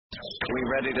We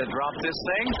ready to drop this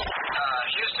thing?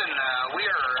 Houston, we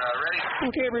are ready.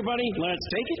 Okay, everybody, let's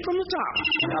take it from the top.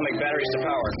 Atomic batteries to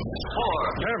power. 4.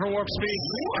 Prepare for warp speed.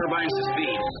 Turbines to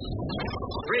speed.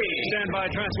 3. Stand by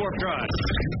transwarp drive. 2.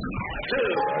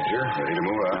 Roger. Ready to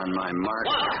move on my mark.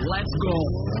 1. Let's go.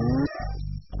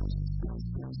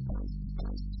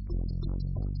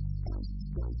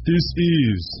 This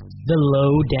is the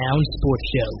Lowdown Sports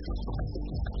Show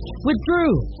with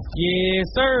Drew. Yes,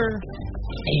 sir.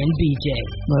 And BJ.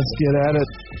 Let's get at it.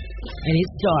 And it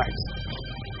starts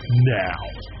now.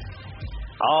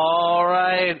 All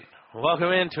right.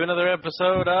 Welcome into another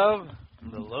episode of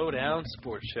the Lowdown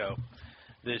Sports Show.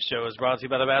 This show is brought to you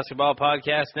by the Basketball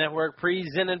Podcast Network,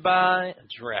 presented by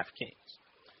DraftKings.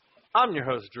 I'm your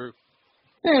host, Drew.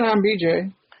 And I'm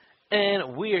BJ.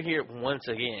 And we are here once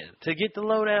again to get the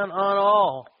lowdown on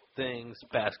all things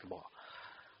basketball.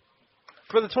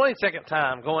 For the 22nd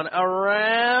time, going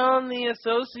around the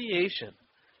association.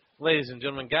 Ladies and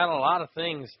gentlemen, got a lot of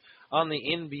things on the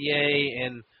NBA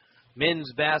and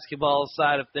men's basketball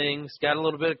side of things. Got a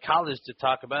little bit of college to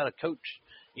talk about, a coach,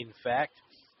 in fact,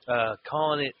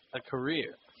 calling it a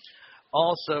career.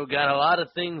 Also got a lot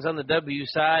of things on the W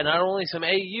side, not only some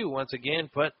AU once again,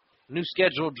 but new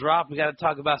schedule drop. We got to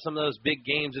talk about some of those big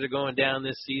games that are going down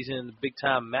this season, the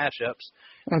big-time matchups.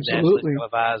 Absolutely. Nationally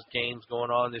televised games going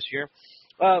on this year.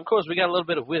 Of course, we got a little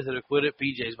bit of With It or Quit It.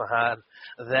 BJ's behind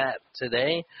that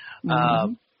today.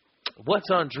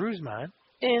 What's on Drew's mind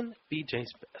and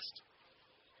BJ's best?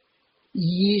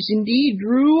 Yes, indeed,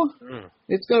 Drew.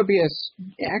 It's going to be a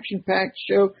action-packed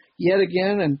show yet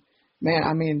again. And, man,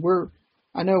 I mean,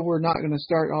 I know we're not going to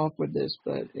start off with this,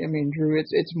 but, I mean, Drew,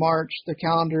 it's March. The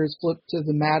calendar is flipped to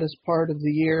the maddest part of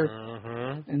the year.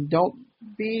 And don't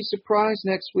be surprised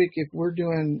next week if we're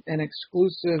doing an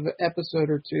exclusive episode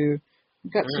or two.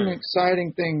 We've got some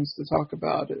exciting things to talk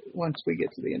about once we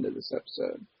get to the end of this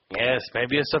episode. Yes,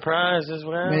 maybe a surprise as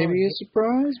well. Maybe a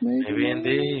surprise, maybe. Maybe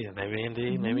indeed.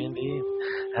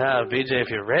 BJ, if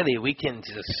you're ready, we can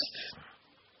just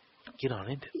get on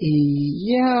into it.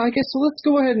 Yeah, I guess so. Let's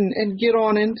go ahead and get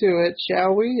on into it,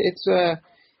 shall we?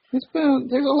 There's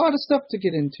a lot of stuff to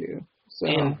get into. So.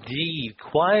 Indeed,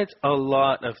 quite a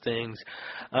lot of things.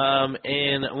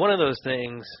 And one of those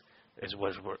things is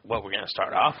what we're going to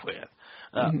start off with.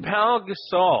 Pau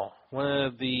Gasol, one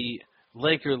of the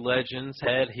Laker legends,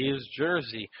 had his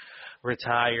jersey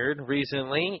retired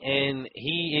recently, and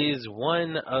he is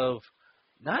one of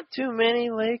not too many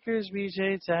Lakers,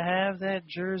 BJ, to have that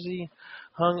jersey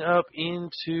hung up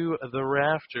into the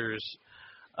rafters.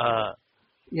 Right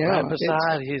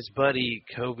beside his buddy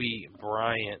Kobe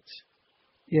Bryant.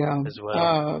 Yeah, as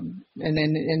well.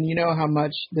 And you know how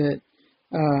much that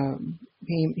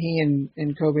he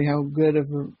and Kobe, how good of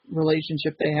a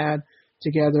relationship they had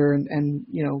together, and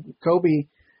you know, Kobe,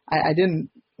 I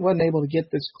wasn't able to get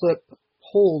this clip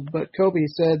pulled, but Kobe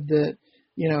said that,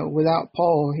 you know, without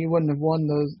Paul, he wouldn't have won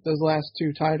those last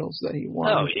 2 titles that he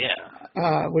won. Oh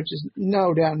yeah, which is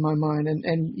no doubt in my mind,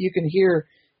 and you can hear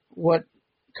what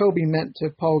Kobe meant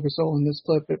to Paul Gasol in this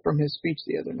clip from his speech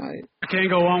the other night. I can't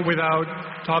go on without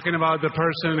talking about the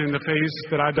person in the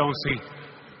face that I don't see.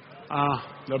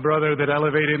 The brother that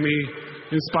elevated me,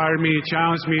 inspired me,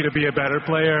 challenged me to be a better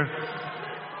player,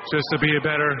 just to be a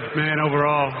better man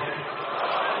overall.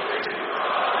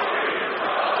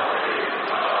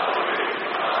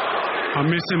 I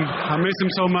miss him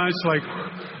so much, like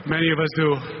many of us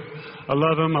do. I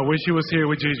love him. I wish he was here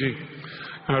with Gigi.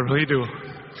 I really do.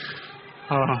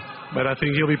 But I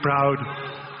think he'll be proud.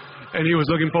 And he was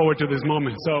looking forward to this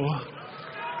moment. So,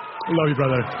 I love you,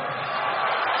 brother.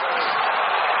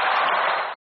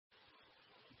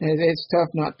 It's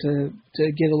tough not to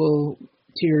get a little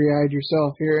teary-eyed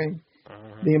yourself hearing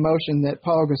the emotion that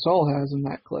Paul Gasol has in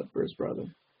that clip for his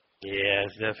brother. Yeah,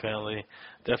 it's definitely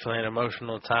an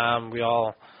emotional time. We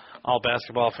all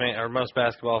basketball fans, or most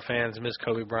basketball fans, miss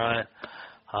Kobe Bryant.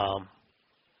 Paul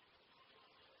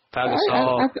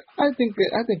Gasol. I think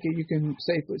that you can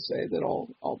safely say that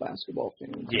all basketball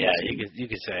fans. Yeah, you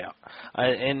could say,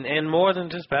 and more than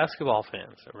just basketball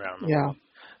fans around the world.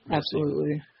 Yeah,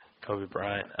 absolutely. Kobe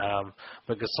Bryant.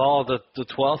 But Gasol, the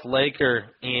 12th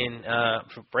Laker in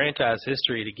franchise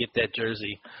history to get that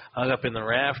jersey hung up in the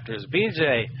rafters.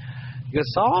 BJ,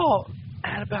 Gasol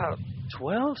had about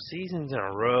 12 seasons in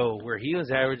a row where he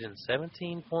was averaging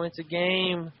 17 points a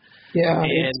game. Yeah,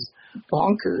 and it's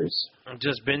bonkers.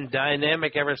 Just been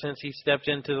dynamic ever since he stepped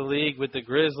into the league with the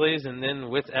Grizzlies and then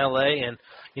with L.A. And,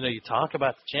 you know, you talk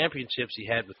about the championships he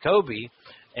had with Kobe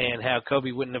and how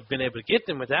Kobe wouldn't have been able to get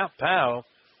them without Pau.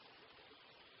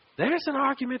 there's an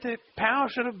argument that Powell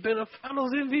should have been a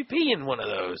Finals MVP in one of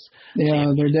those.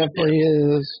 Yeah, there definitely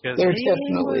is. 'Cause There he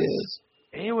definitely is.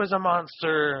 He was a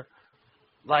monster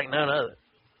like none other.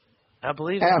 I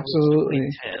believe Absolutely. It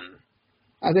was 2010.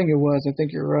 I think it was. I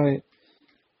think you're right.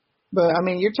 But, I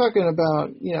mean, you're talking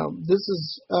about, this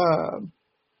is, Paul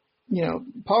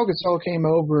Gasol came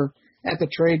over at the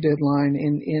trade deadline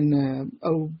in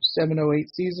 07-08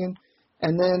 season.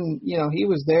 And then, he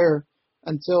was there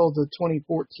until the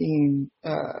 2014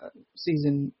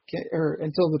 season, or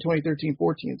until the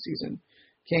 2013-14 season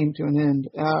came to an end.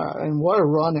 And what a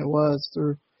run it was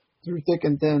through thick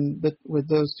and thin with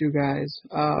those two guys.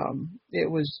 It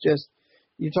was just,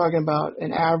 you're talking about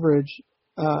an average,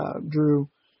 Drew,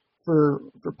 for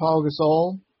Paul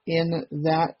Gasol in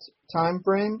that time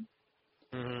frame.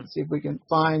 Mm-hmm. Let's see if we can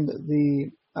find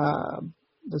the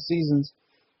seasons.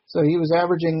 So he was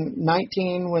averaging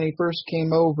 19 when he first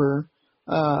came over,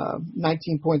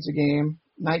 19 points a game,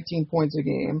 19 points a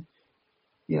game,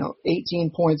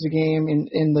 18 points a game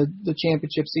in the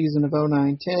championship season of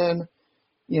 09-10.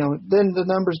 Then the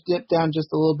numbers dipped down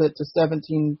just a little bit to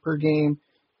 17 per game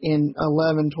in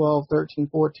 11, 12, 13,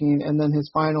 14, and then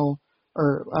his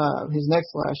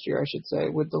next last year, I should say,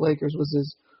 with the Lakers was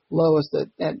his lowest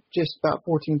at just about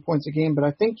 14 points a game. But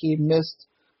I think he missed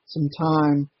some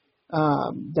time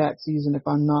that season, if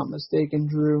I'm not mistaken,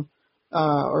 Drew.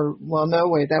 No,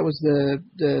 wait, that was the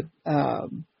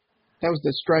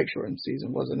strike shortened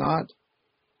season, was it not?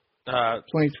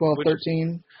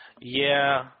 2012-13.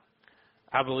 Yeah,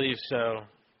 I believe so.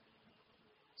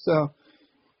 So,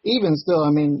 even still,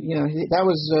 I mean, that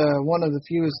was one of the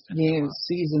fewest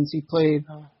seasons he played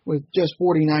with just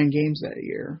 49 games that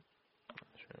year.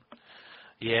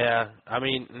 Yeah,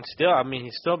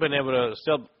 he's still been able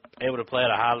to play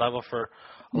at a high level for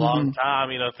a long time.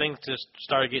 Things just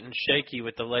started getting shaky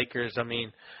with the Lakers.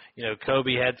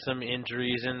 Kobe had some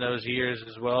injuries in those years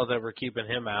as well that were keeping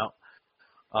him out.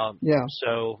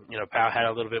 So, Powell had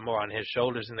a little bit more on his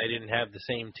shoulders, and they didn't have the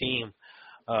same team.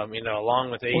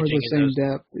 Along with aging or the same and those,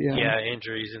 depth,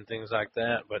 injuries and things like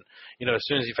that. But, as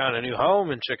soon as he found a new home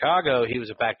in Chicago, he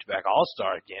was a back-to-back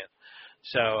All-Star again.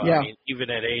 So, even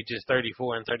at ages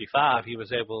 34 and 35, he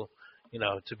was able,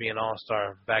 to be an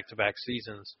All-Star back-to-back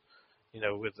seasons,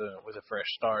 with a fresh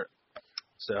start.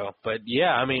 So, but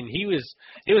yeah, he was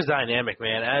dynamic,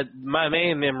 man. My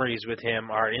main memories with him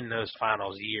are in those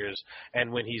finals years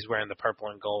and when he's wearing the purple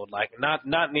and gold. Like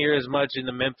not near as much in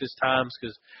the Memphis times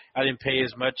because I didn't pay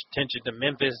as much attention to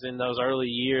Memphis in those early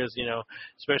years.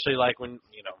 Especially like when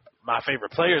my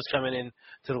favorite players coming in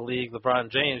to the league, LeBron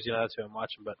James. That's who I'm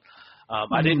watching. But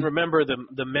I didn't remember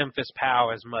the Memphis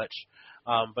Powell as much.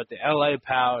 But the LA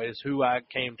Powell is who I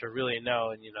came to really know,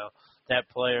 and that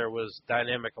player was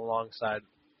dynamic alongside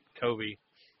Kobe.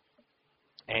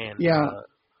 And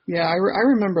I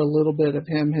remember a little bit of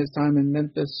his time in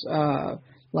Memphis.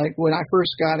 Like when I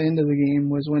first got into the game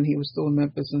was when he was still in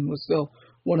Memphis and was still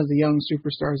one of the young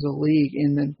superstars of the league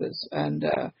in Memphis. And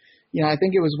I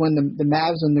think it was when the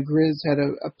Mavs and the Grizz had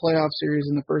a playoff series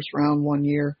in the first round one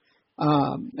year.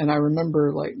 And I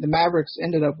remember like the Mavericks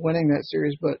ended up winning that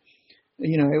series, but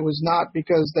it was not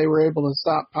because they were able to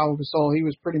stop Pau Gasol. He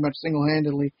was pretty much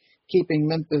single-handedly keeping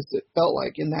Memphis, it felt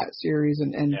like, in that series.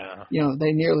 And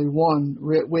they nearly won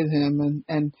with him.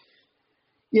 And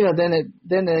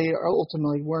then they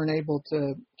ultimately weren't able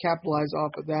to capitalize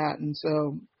off of that. And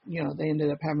so, they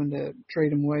ended up having to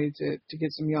trade him away to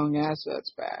get some young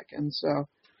assets back. And so,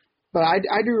 but I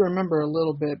do remember a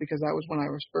little bit because that was when I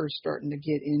was first starting to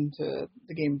get into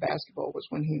the game of basketball was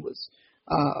when he was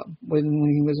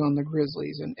when he was on the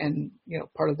Grizzlies and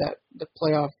part of the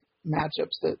playoff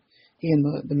matchups that he and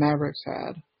the Mavericks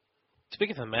had.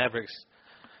 Speaking of the Mavericks,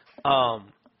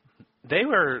 they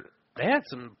had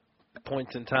some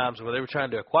points in times where they were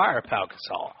trying to acquire Pau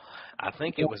Gasol. I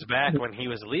think it was back when he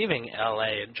was leaving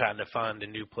LA and trying to find a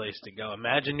new place to go.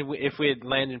 Imagine if we had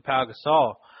landed Pau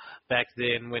Gasol back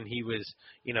then when he was,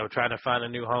 trying to find a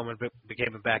new home and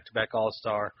became a back-to-back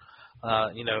All-Star.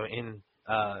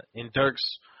 In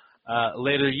Dirk's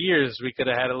later years, we could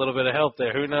have had a little bit of help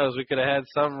there. Who knows? We could have had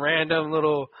some random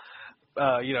little,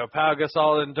 Pau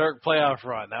Gasol and Dirk playoff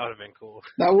run. That would have been cool.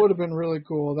 That would have been really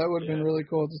cool. That would have been really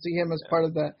cool to see him as part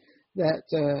of that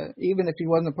even if he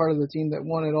wasn't a part of the team that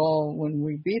won it all when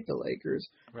we beat the Lakers,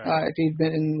 if he'd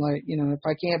been like, if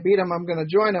I can't beat him, I'm going to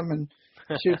join him and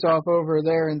shoots off over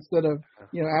there instead of,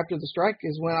 after the strike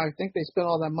is when I think they spent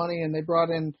all that money and they brought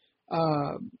in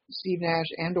Steve Nash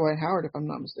and Dwight Howard, if I'm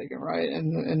not mistaken, right?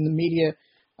 And the media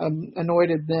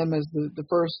anointed them as the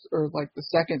first or like the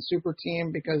second super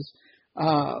team because,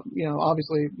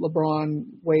 obviously LeBron,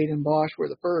 Wade, and Bosh were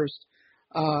the first.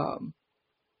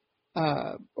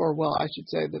 or well, I should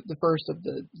say the first of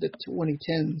the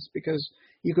 2010s, because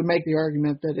you could make the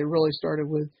argument that it really started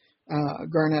with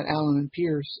Garnett, Allen, and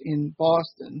Pierce in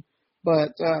Boston.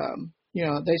 But,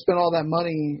 they spent all that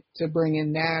money to bring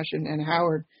in Nash and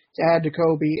Howard to add to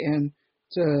Kobe and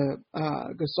to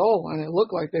Gasol, and it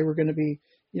looked like they were going to be,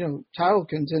 title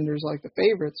contenders like the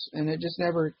favorites, and it just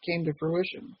never came to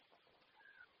fruition.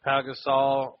 Pau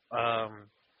Gasol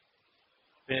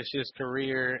finished his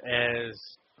career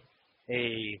as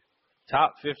a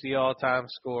top 50 all-time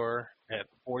scorer at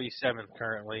 47th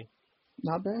currently.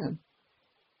 Not bad.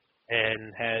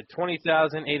 And had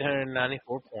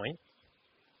 20,894 points.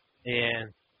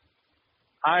 And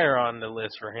higher on the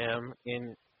list for him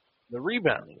in the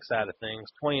rebounding side of things,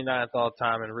 29th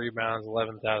all-time in rebounds,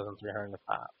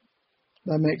 11,305.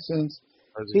 That makes sense.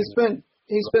 He spent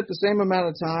the same amount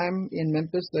of time in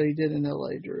Memphis that he did in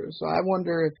LA, Drew. So I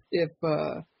wonder if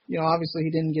obviously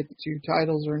he didn't get the 2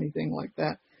 titles or anything like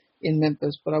that in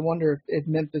Memphis, but I wonder if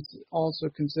Memphis also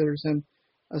considers him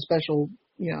a special,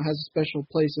 has a special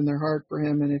place in their heart for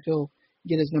him, and if he'll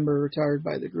get his number retired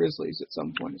by the Grizzlies at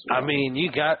some point as well. I mean,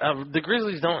 you got the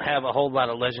Grizzlies don't have a whole lot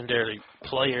of legendary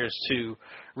players to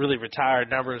really retire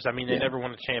numbers. I mean, they never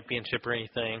won a championship or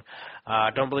anything.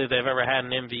 I don't believe they've ever had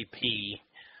an MVP.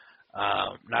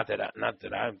 Not that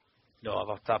I know of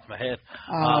off the top of my head.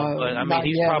 But I mean,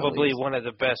 he's probably one of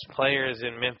the best players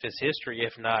in Memphis history,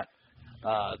 if not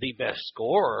the best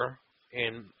scorer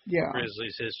in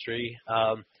Grizzlies history.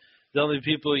 The only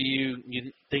people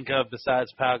you think of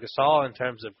besides Pau Gasol in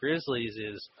terms of Grizzlies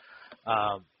is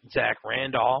Zach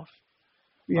Randolph,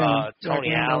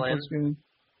 Tony Allen,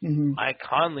 Mike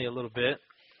Conley a little bit.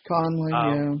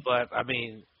 But I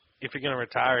mean, if you're going to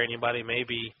retire anybody,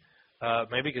 maybe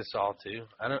Gasol too.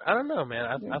 I don't know, man.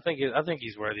 I think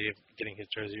he's worthy of getting his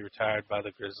jersey retired by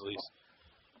the Grizzlies.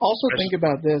 Also, think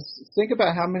about this. Think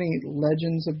about how many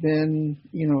legends have been,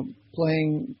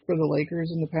 playing for the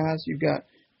Lakers in the past. You've got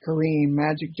Kareem,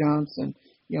 Magic Johnson,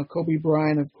 Kobe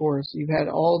Bryant, of course. You've had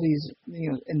all these,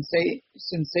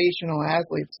 sensational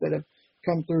athletes that have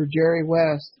come through. Jerry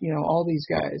West, all these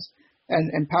guys.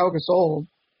 And Pau Gasol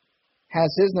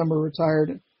has his number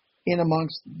retired in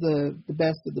amongst the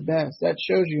best of the best. That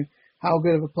shows you how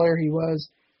good of a player he was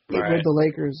with the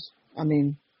Lakers. I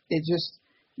mean, it just,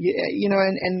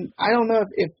 and I don't know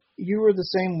if you were the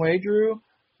same way, Drew,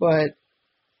 but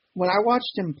when I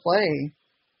watched him play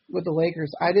with the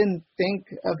Lakers, I didn't think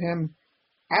of him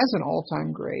as an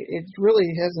all-time great. It really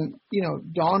hasn't,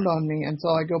 dawned on me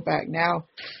until I go back now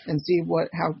and see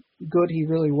how good he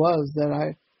really was, that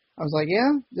I was like,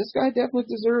 yeah, this guy definitely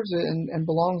deserves it and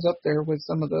belongs up there with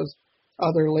some of those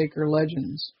other Laker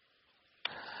legends.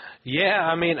 Yeah,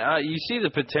 I mean, you see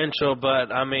the potential,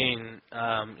 but, I mean,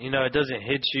 it doesn't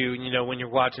hit you, when you're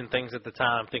watching things at the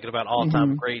time, thinking about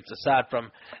all-time greats, aside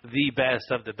from the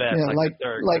best of the best, like the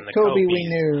Dirks like and the Kobe Kobes. we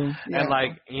knew. Yeah.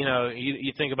 And,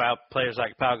 you think about players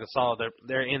like Pau Gasol,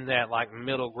 they're in that,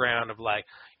 middle ground of,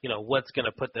 what's going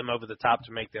to put them over the top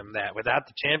to make them that. Without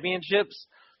the championships,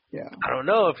 I don't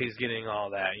know if he's getting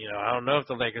all that. I don't know if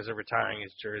the Lakers are retiring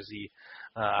his jersey.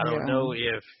 I don't know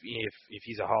if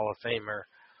he's a Hall of Famer.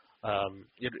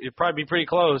 It'd probably be pretty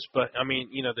close, but I mean,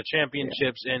 the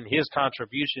championships and his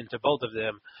contribution to both of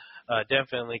them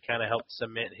definitely kind of helped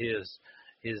cement his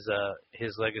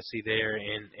legacy there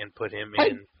and put him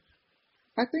in.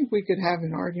 I think we could have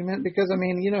an argument because I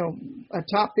mean, a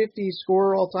top 50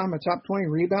 scorer all time, a top 20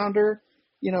 rebounder,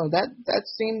 that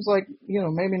seems like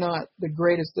maybe not the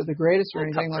greatest of the greatest or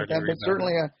anything like that, but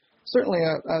certainly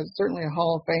a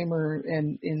Hall of Famer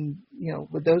in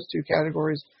with those two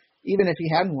categories. Even if he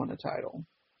hadn't won a title,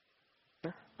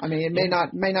 I mean, it may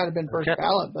not have been first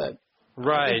ballot, but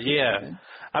right, yeah.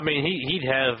 I mean, he'd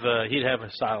have a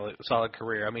solid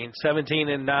career. I mean,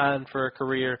 17-9 for a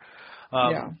career.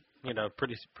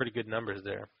 Pretty good numbers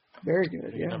there. Very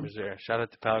good, Good numbers there. Shout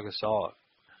out to Pau Gasol.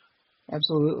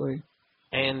 Absolutely.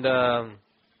 And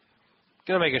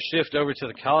gonna make a shift over to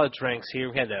the college ranks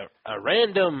here. We had a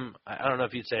random, I don't know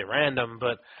if you'd say random,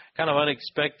 but kind of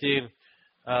unexpected.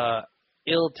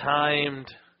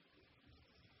 Ill-timed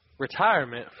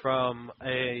retirement from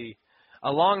a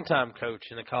longtime coach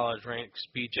in the college ranks.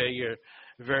 BJ, you're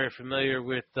very familiar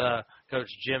with Coach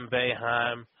Jim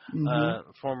Boeheim,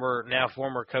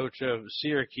 former coach of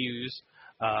Syracuse,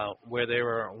 where they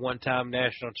were one-time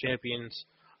national champions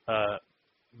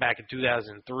back in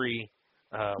 2003.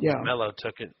 When Melo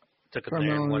took it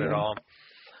there and won it all.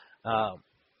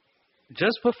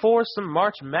 Just before some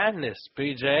March Madness,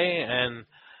 BJ, and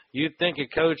you'd think a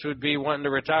coach would be wanting to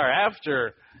retire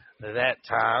after that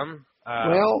time.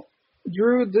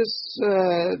 Drew, this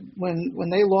when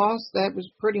they lost, that was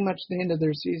pretty much the end of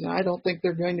their season. I don't think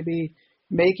they're going to be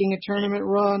making a tournament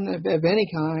run of any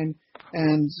kind,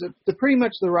 and pretty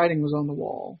much the writing was on the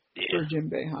wall for Jim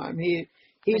Boeheim. He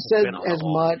said as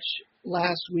much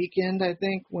last weekend, I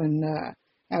think, when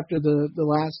after the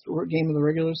last game of the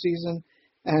regular season,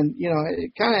 and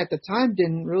it kind of at the time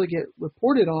didn't really get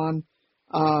reported on,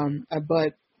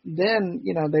 but then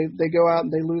they go out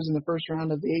and they lose in the first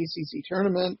round of the ACC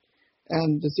tournament.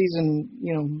 And the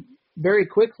season, very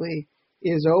quickly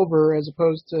is over, as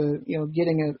opposed to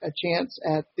getting a chance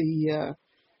at the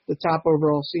top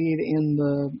overall seed in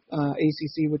the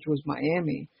ACC, which was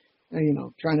Miami.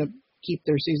 Trying to keep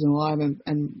their season alive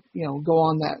and go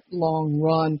on that long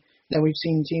run that we've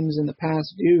seen teams in the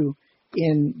past do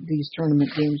in these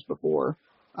tournament games before.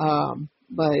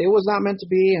 But it was not meant to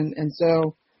be, and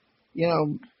so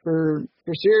for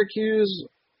Syracuse,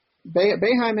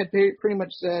 Boeheim had pretty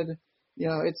much said,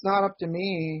 it's not up to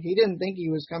me. He didn't think he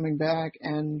was coming back,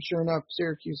 and sure enough,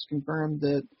 Syracuse confirmed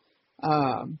that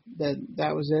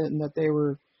that was it, and that they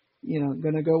were,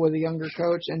 going to go with a younger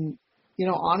coach. And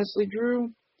honestly,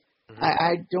 Drew,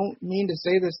 I don't mean to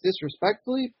say this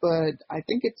disrespectfully, but I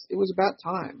think it was about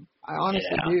time. I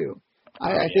honestly do.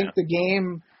 I think the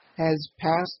game has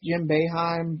passed Jim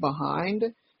Boeheim behind,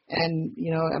 and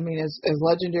as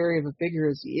legendary of a figure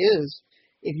as he is,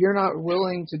 if you're not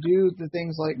willing to do the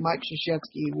things like Mike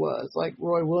Krzyzewski was, like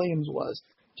Roy Williams was,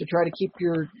 to try to keep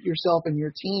yourself and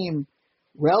your team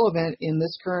relevant in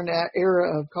this current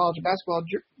era of college basketball,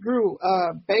 Drew,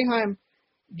 Boeheim,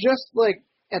 just like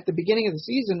at the beginning of the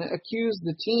season, accused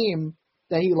the team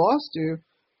that he lost to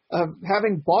of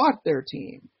having bought their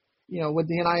team, with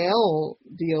the NIL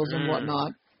deals and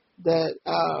whatnot, that,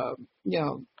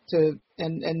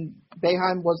 and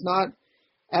Boeheim was not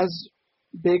as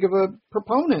big of a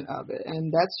proponent of it,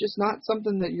 and that's just not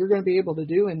something that you're going to be able to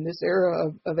do in this era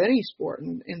of any sport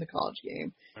in the college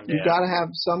game. You've got to have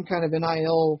some kind of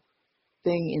NIL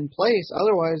thing in place,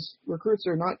 otherwise recruits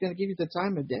are not going to give you the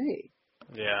time of day.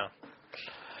 Yeah.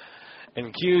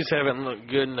 And Q's haven't looked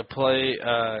good in the playoffs,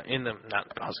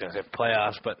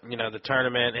 but the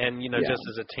tournament, and just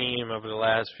as a team over the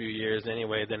last few years.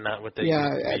 Anyway, they're not what they used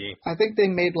to be. I think they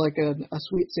made like a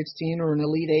Sweet 16 or an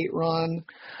Elite 8 run.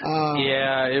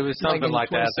 It was something like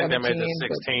that. I think they made the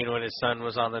 16 when his son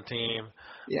was on the team.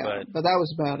 Yeah, but that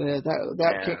was about it.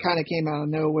 That kind of came out of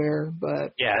nowhere.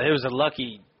 But it was a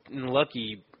lucky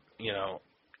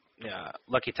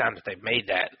time that they made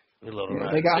that. They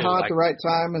got hot at the right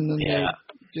time, and then they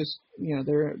just,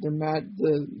 they're mad.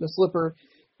 The slipper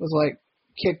was like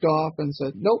kicked off and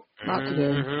said, nope, not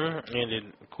today.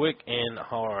 Ended quick and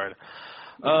hard.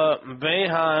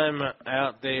 Boeheim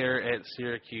out there at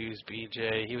Syracuse,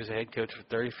 BJ, he was a head coach for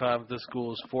 35 of the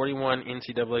schools, 41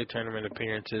 NCAA tournament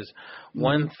appearances,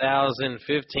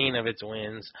 1,015 of its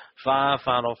wins, 5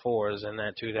 Final Fours in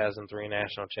that 2003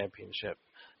 national championship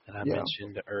that I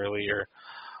mentioned earlier.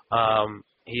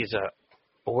 He's a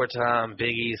 4-time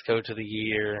Big East Coach of the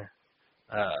Year,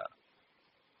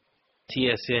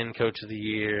 TSN Coach of the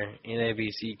Year,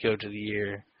 NABC Coach of the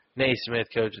Year, Naismith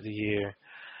Coach of the Year,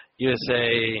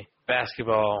 USA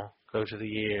Basketball Coach of the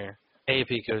Year, AP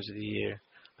Coach of the Year,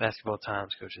 Basketball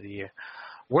Times Coach of the Year.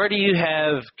 Where do you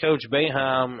have Coach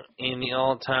Boeheim in the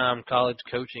all-time college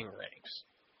coaching ranks?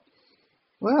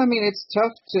 Well, it's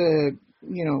tough to...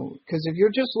 because if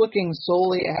you're just looking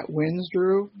solely at wins,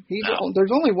 Drew,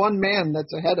 there's only one man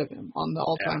that's ahead of him on the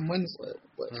all-time wins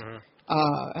list.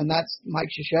 And that's Mike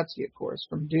Krzyzewski, of course,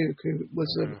 from Duke, who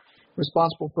was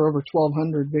responsible for over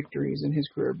 1,200 victories in his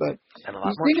career. But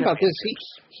think about this.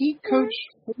 He coached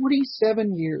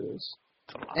 47 years,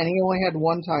 and he only had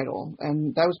one title,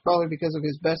 and that was probably because of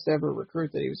his best-ever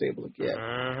recruit that he was able to get.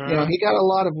 He got a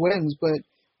lot of wins, but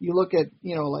you look at,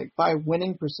 like by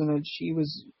winning percentage, he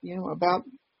was, about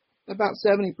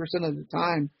 70% of the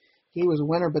time he was a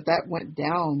winner, but that went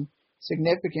down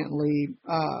significantly,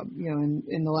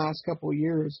 in the last couple of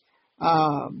years.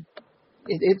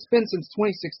 It's been since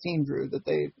 2016, Drew, that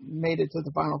they made it to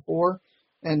the Final Four,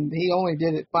 and he only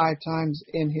did it 5 times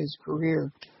in his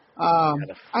career.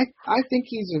 I think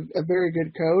he's a very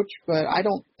good coach, but I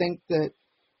don't think that,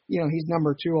 he's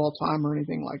number 2 all time or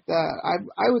anything like that.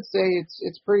 I would say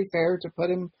it's pretty fair to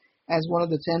put him as one of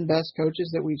the 10 best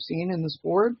coaches that we've seen in the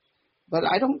sport, but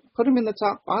I don't put him in the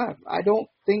top 5. I don't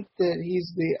think that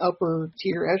he's the upper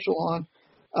tier echelon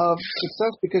of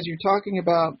success, because you're talking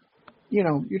about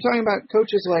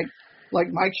coaches like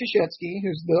Mike Krzyzewski,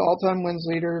 who's the all-time wins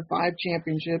leader, 5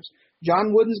 championships.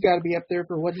 John Wooden's got to be up there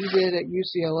for what he did at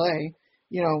UCLA.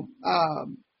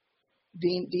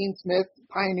 Dean Smith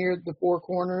pioneered the 4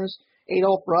 corners.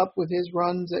 Adolph Rupp with his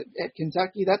runs at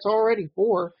Kentucky. That's already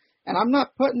 4. And I'm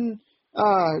not putting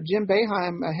Jim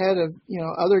Boeheim ahead of,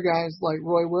 other guys like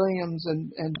Roy Williams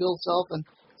and Bill Self and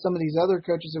some of these other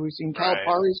coaches that we've seen. Right.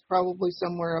 Calipari's probably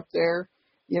somewhere up there.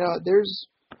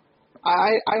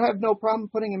 I have no problem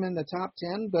putting him in the top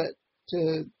 10, but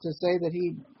to say that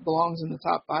he belongs in the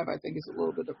top 5, I think is a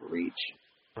little bit of a reach.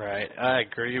 Right, I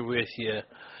agree with you.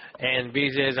 And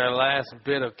BJ is our last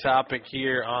bit of topic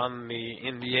here on the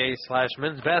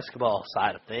NBA/men's basketball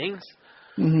side of things.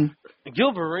 Mm-hmm.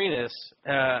 Gilbert Arenas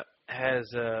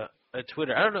has a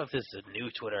Twitter. I don't know if this is a new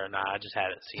Twitter or not. I just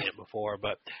hadn't seen it before.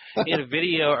 But he had a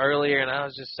video earlier, and I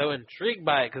was just so intrigued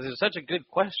by it because it was such a good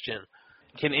question.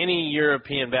 Can any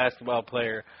European basketball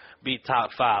player be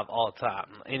top 5 all time?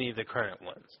 Any of the current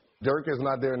ones? Dirk is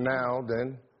not there now,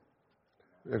 then.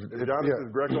 If Giannis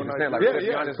is Greco night,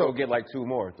 Giannis so will get like 2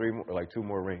 more, 3 more, like 2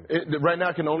 more rings. Right now,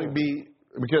 it can only be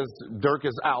because Dirk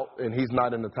is out and he's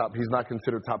not in the top. He's not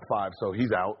considered top 5, so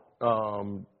he's out.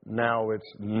 Now it's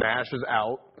Nash is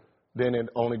out. Then it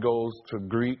only goes to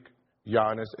Greek,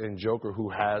 Giannis, and Joker, who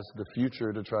has the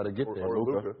future to try to get there. Or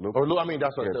Luka. I mean,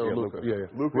 that's what I said. Luka. Yeah.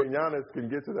 Luka and Giannis can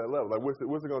get to that level. Like, what's it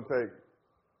going to take?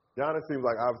 Giannis seems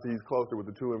like obviously he's closer with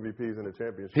the 2 MVPs in the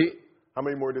championship. How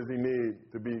many more does he need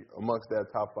to be amongst that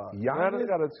top 5? Giannis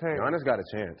got a chance. Giannis got a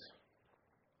chance.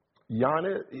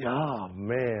 Giannis, oh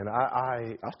man,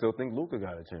 I still think Luka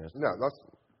got a chance. No, that's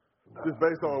just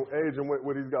based on age and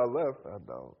what he's got left. I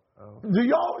don't. Do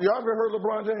y'all ever heard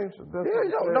LeBron James?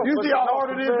 You see how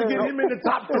hard it is to get him in the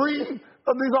top 3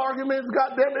 of these arguments?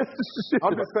 Goddamn it!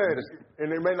 I'm just saying,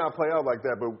 and it may not play out like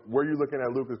that, but where you looking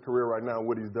at Luka's career right now,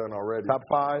 what he's done already? Top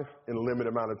 5 in a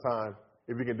limited amount of time.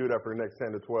 If he can do that for the next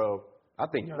 10 to 12, I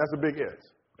think that's a big if.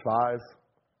 5.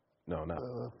 No, not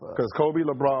because Kobe,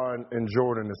 LeBron, and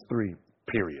Jordan is 3.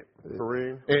 Period.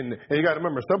 Kareem. And you got to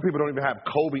remember, some people don't even have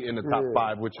Kobe in the top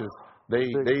 5, which is they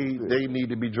need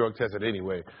to be drug tested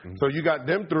anyway. Mm-hmm. So you got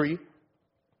them 3.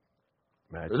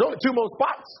 There's only 2 more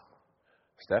spots.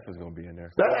 Steph is going to be in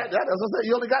there. That's what I said.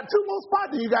 You only got 2 more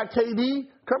spots. Then you got KD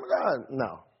coming on.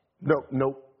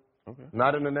 Nope. Okay.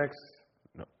 Not in the next.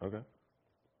 No. Okay.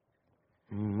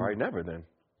 All right, never then.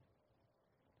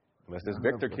 Unless this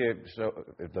Victor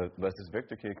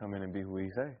kid come in and be who he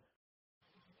say.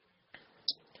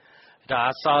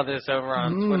 I saw this over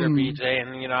on Twitter, BJ,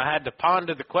 and, I had to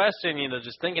ponder the question,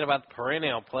 just thinking about the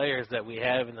perennial players that we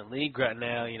have in the league right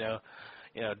now,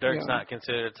 Dirk's not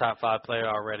considered a top 5 player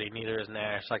already, neither is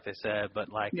Nash, like they said, but,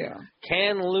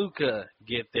 can Luka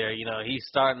get there? He's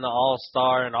starting the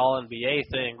All-Star and All-NBA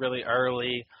thing really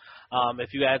early.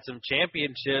 If you add some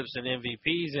championships and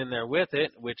MVPs in there with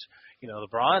it, which,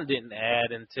 LeBron didn't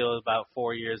add until about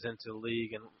 4 years into the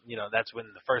league, and, that's when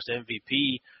the first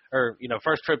MVP or,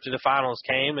 first trip to the finals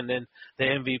came, and then the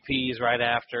MVPs right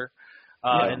after,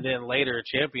 and then later a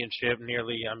championship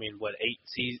nearly,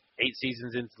 8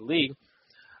 seasons into the league.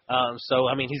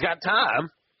 He's got time.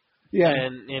 Yeah.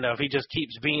 And, if he just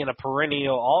keeps being a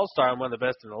perennial all-star and one of the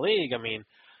best in the league,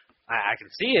 I can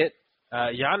see it.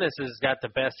 Giannis has got the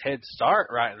best head start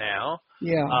right now.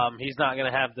 Yeah. He's not going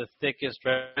to have the thickest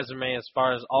resume as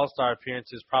far as all-star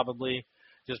appearances probably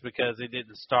just because it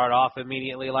didn't start off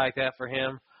immediately like that for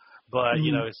him. But,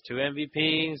 it's 2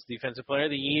 MVPs, Defensive Player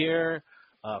of the Year,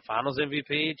 Finals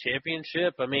MVP,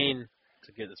 championship.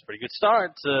 It's a pretty good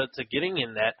start to getting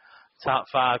in that top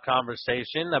 5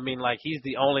 conversation. He's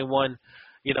the only one,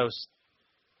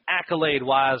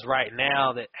 accolade-wise right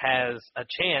now that has a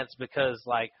chance because,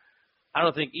 I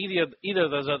don't think either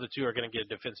of those other 2 are going to get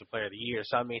Defensive Player of the Year.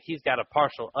 So, he's got a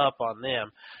partial up on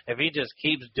them. If he just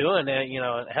keeps doing it,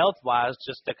 health-wise,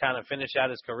 just to kind of finish out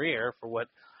his career for what,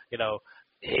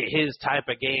 his type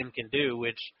of game can do,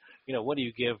 which, what do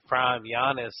you give prime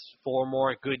Giannis? 4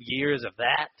 more good years of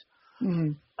that?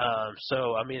 Mm-hmm.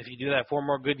 If you do that 4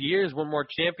 more good years, 1 more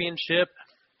championship,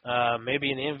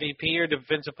 maybe an MVP or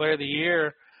Defensive Player of the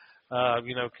Year,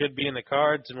 could be in the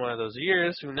cards in one of those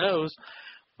years. Who knows?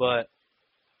 But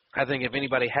I think if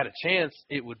anybody had a chance,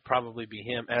 it would probably be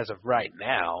him as of right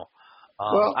now.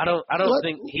 I don't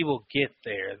think he will get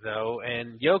there though.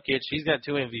 And Jokic, he's got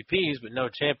 2 MVPs but no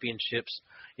championships.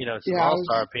 Some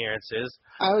All-Star appearances.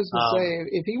 I was gonna say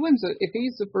if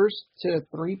he's the first to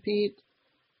three-peat,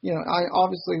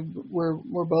 obviously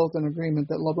we're both in agreement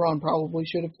that LeBron probably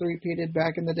should have three-peated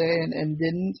back in the day and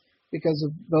didn't because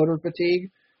of voter fatigue.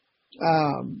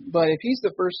 But if he's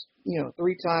the first,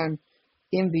 3-time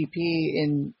MVP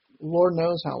in Lord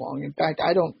knows how long. In fact,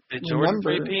 I don't remember.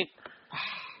 Repeat?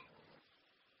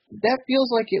 That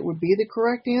feels like it would be the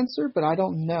correct answer, but I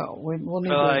don't know.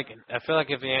 I feel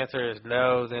like if the answer is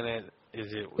no, then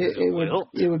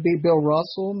it would be Bill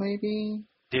Russell, maybe.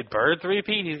 Did Bird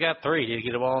three-peat? He's got 3. Did he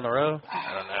get them all in a row?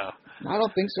 I don't know. I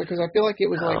don't think so, because I feel like it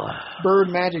was like Bird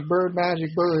Magic, Bird,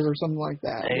 or something like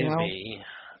that. Maybe. You know?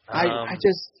 I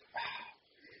just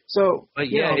so but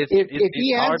you yeah, know, it's if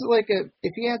he hard. adds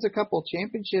if he adds a couple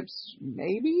championships,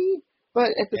 maybe. But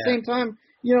at the Yeah. same time,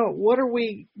 you know, what are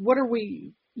we?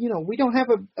 You know, we don't have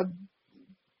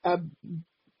a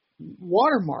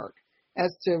watermark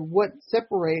as to what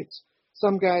separates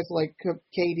some guys like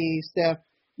KD, Steph,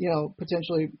 you know,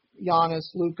 potentially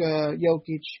Giannis, Luka,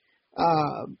 Jokic,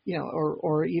 you know,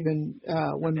 or even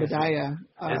Wembanyama.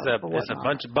 It's a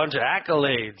bunch of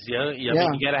accolades. You know? I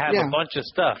mean, you got to have a bunch of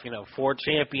stuff. You know, 4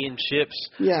 championships.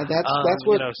 Yeah, that's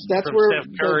what you know, that's from where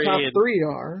Steph Curry the top and, 3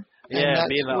 are. And yeah, that's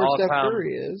being the where Steph all-time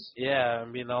Curry is. Yeah,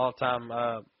 and being the all-time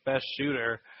best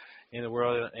shooter in the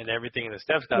world and everything that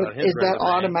Steph's got on his Is that resume.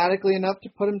 automatically enough to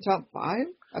put him top 5?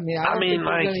 I mean, I don't think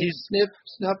like, there's any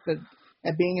snuff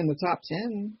at being in the top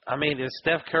 10. I mean, is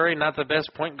Steph Curry not the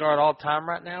best point guard all time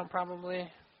right now? Probably.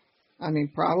 I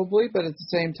mean, probably, but at the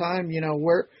same time, you know,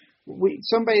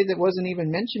 somebody that wasn't even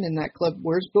mentioned in that clip,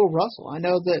 where's Bill Russell? I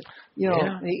know that, you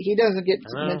know, he doesn't get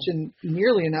mentioned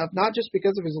nearly enough, not just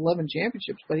because of his 11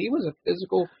 championships, but he was a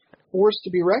physical force to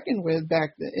be reckoned with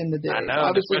back in the day. I know,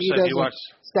 obviously, he doesn't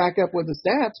stack up with the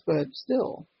stats, but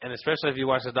still. And especially if you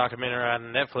watch the documentary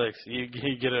on Netflix, you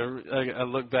get a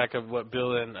look back of what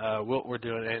Bill and Wilt were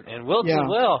doing, and Wilt as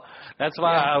well. That's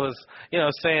why I was, you know,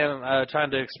 saying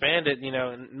trying to expand it. You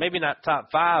know, maybe not top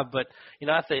 5, but you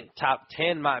know, I think top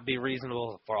 10 might be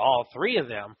reasonable for all 3 of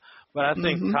them. But I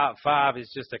think top 5 is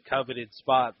just a coveted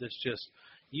spot. That's just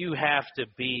you have to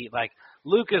be like.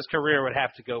 Luka's career would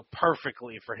have to go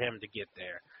perfectly for him to get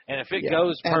there. And if it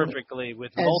goes perfectly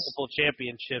with multiple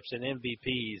championships and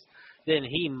MVPs, then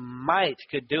he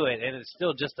could do it. And it's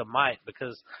still just a might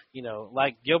because, you know,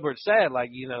 like Gilbert said,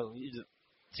 like, you know, you just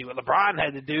see what LeBron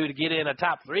had to do to get in a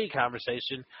top 3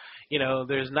 conversation. You know,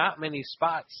 there's not many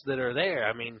spots that are there.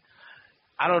 I mean,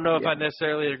 I don't know if I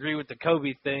necessarily agree with the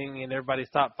Kobe thing and everybody's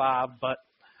top 5, but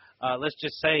let's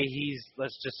just say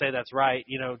that's right.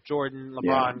 You know, Jordan,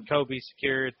 LeBron, Kobe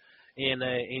secured in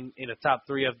a top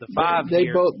 3 of the 5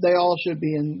 here. They all should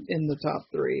be in the top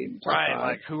 3. Right. 5.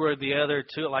 Like who are the other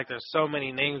 2? Like there's so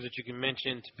many names that you can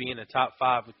mention to be in the top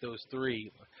 5 with those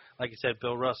 3. Like you said,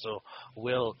 Bill Russell,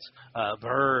 Wilt,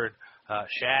 Bird,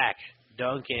 Shaq,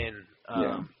 Duncan.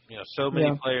 You know, so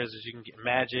many players as you can get.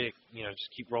 Magic. You know, just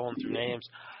keep rolling through names.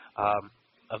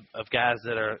 Of guys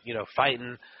that are, you know,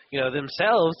 fighting, you know,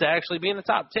 themselves to actually be in the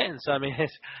top 10. So, I mean,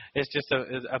 it's just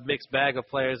a mixed bag of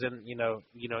players. And,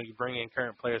 you bring in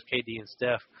current players, KD and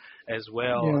Steph as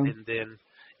well. Yeah. And then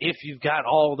if you've got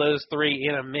all those 3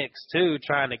 in a mix, too,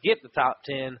 trying to get the top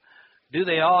 10, do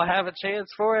they all have a chance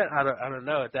for it? I don't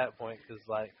know at that point because,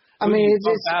 like, I mean, it's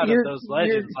just out of those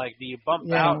legends. Like, do you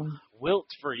bump out Wilt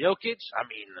for Jokic? I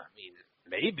mean,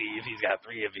 maybe if he's got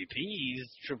 3 MVPs,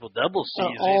 triple-double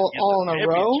season, all in a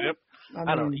row.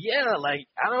 I don't. Yeah, like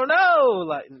I don't know.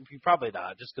 Like probably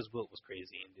not, just because Wilt was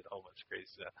crazy and did a whole bunch of crazy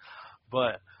stuff.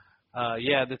 But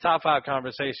the top 5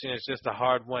 conversation is just a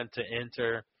hard one to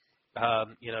enter.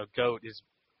 You know, GOAT is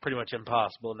pretty much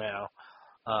impossible now.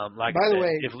 Like by I the said,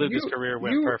 way, if Luka's career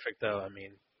went perfect, though, I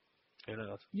mean, who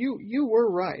knows? You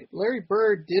were right. Larry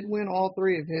Bird did win all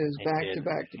 3 of his back to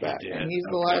back, and he's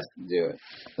the last to do it.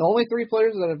 The only 3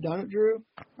 players that have done it, Drew,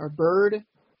 are Bird,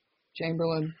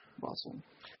 Chamberlain, Russell.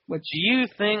 Which do you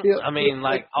think? I mean,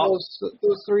 like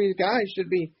those 3 guys should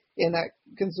be in that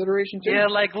consideration too. Yeah,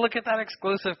 like look at that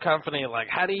exclusive company. Like,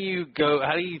 how do you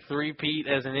three-peat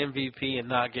as an MVP and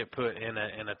not get put in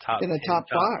a top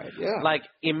 5? Yeah, like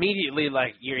immediately,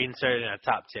 like you're inserted in a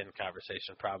top 10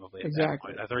 conversation probably.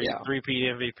 Exactly. At that point. A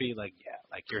three-peat MVP, like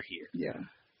like you're here. Yeah,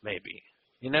 maybe.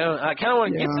 You know, I kind of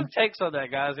want to get some takes on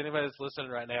that, guys. Anybody that's listening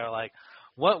right now, like,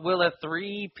 what will a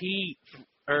three-peat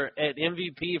or at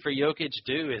MVP for Jokic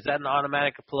do? Is that an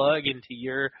automatic plug into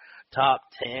your top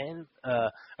 10?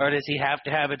 Or does he have to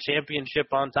have a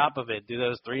championship on top of it? Do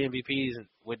those 3 MVPs,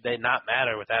 would they not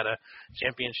matter without a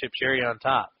championship cherry on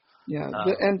top? Yeah,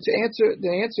 and to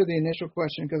answer the initial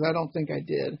question, because I don't think I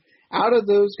did, out of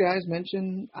those guys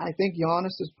mentioned, I think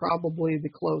Giannis is probably the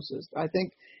closest. I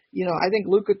think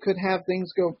Luka could have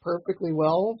things go perfectly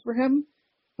well for him,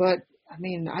 but, I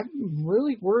mean, I'm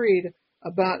really worried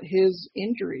about his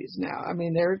injuries now. I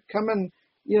mean, they're coming,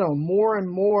 more and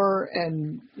more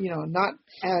and, not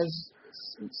as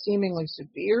seemingly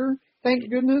severe, thank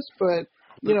goodness, but,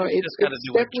 it's got to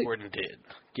do what Jordan did,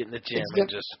 get in the gym and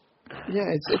just... Yeah,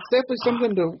 it's definitely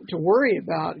something to worry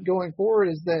about going forward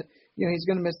is that, he's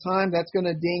going to miss time. That's going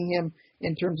to ding him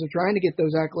in terms of trying to get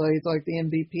those accolades like the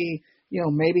MVP.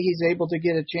 Maybe he's able to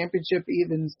get a championship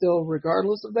even still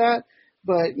regardless of that.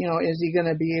 but, is he going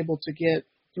to be able to get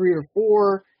 3 or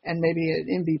 4 and maybe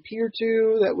an MVP or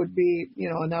 2 that would be,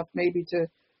 enough maybe to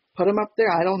put him up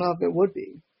there? I don't know if it would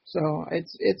be. So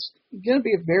it's going to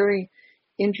be very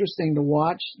interesting to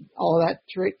watch all that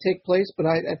take place, but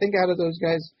I think out of those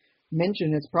guys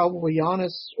mentioned, it's probably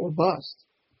Giannis or bust.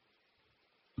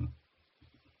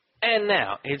 And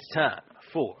now it's time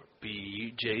for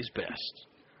BJ's Best.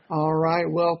 All right.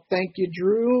 Well, thank you,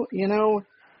 Drew.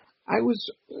 I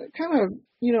was kind of,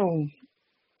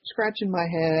 scratching my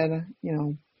head,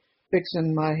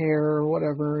 fixing my hair or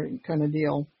whatever kind of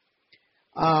deal.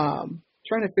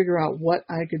 Trying to figure out what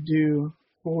I could do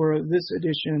for this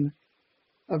edition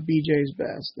of BJ's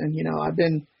Best. And,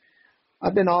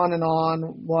 I've been on and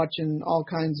on watching all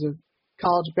kinds of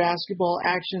college basketball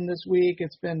action this week.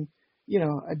 It's been,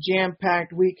 a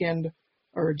jam-packed weekend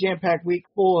or a jam-packed week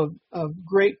full of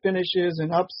great finishes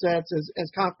and upsets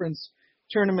as conference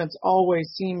tournaments always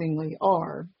seemingly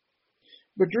are.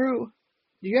 But Drew,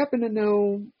 do you happen to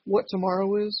know what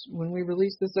tomorrow is when we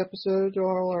release this episode to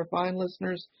all our fine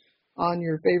listeners on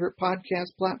your favorite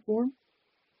podcast platform?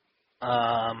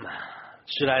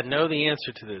 Should I know the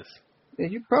answer to this? Yeah,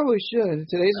 you probably should.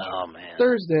 Today's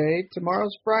Thursday,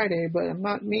 tomorrow's Friday, but I'm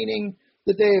not meaning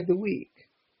the day of the week.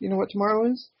 You know what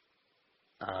tomorrow is?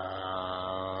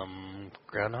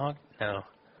 Groundhog? No.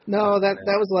 No, that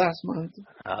was last month.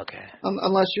 Okay.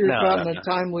 Unless you're caught in a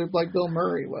time loop like Bill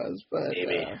Murray was, but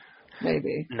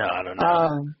maybe. No, I don't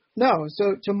know. No,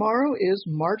 so tomorrow is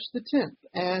March the 10th,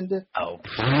 and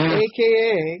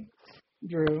AKA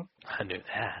Drew. I knew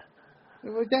that.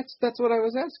 Well, that's what I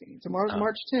was asking. Tomorrow's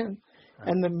March 10th,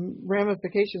 and the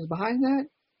ramifications behind that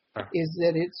is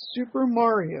that it's Super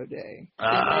Mario Day.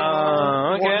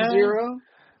 Okay.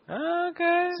 1-0.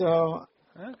 Okay. So,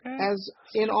 as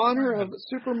in honor of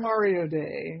Super Mario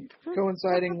Day,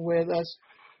 coinciding with us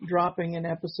dropping an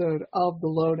episode of The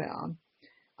Lowdown,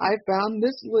 I found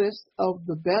this list of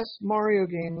the best Mario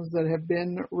games that have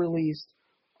been released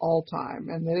all time.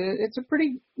 And it's a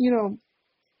pretty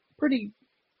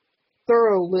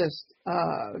thorough list.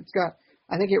 It's got,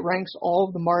 I think it ranks all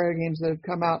of the Mario games that have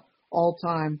come out all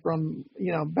time from,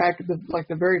 back at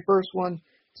the very first one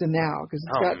to now, because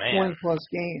it's got 20 plus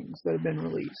games that have been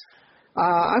released.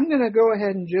 I'm going to go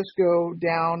ahead and just go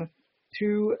down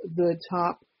to the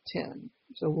top 10.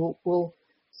 So we'll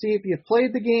see if you've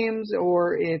played the games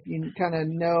or if you kind of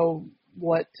know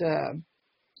what to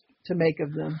make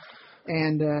of them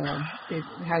and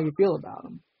how you feel about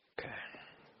them. Okay.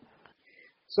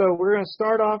 So we're going to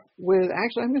start off with,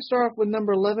 actually, I'm going to start off with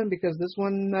number 11 because this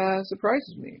one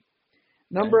surprises me.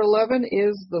 Number 11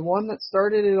 is the one that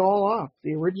started it all off,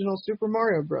 the original Super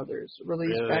Mario Brothers,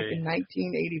 released back in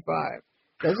 1985.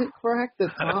 Doesn't crack the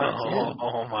top 10.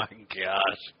 Oh my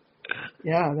gosh.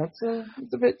 Yeah,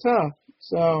 it's a bit tough.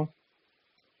 So,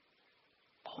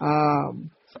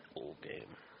 it's an old game.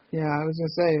 Yeah, I was gonna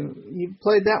say, you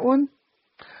played that one?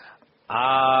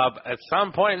 At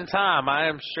some point in time, I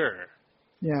am sure.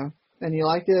 Yeah, and you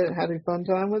liked it? Had a fun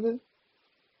time with it?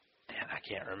 Man, I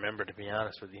can't remember, to be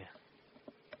honest with you.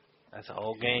 That's a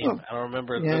whole game. Oh. I don't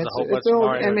remember. Yeah, There's a whole bunch of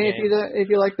Mario I mean, games. if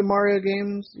you like the Mario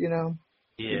games, yes.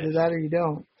 Either that or you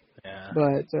don't. Yeah.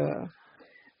 But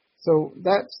so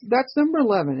that's number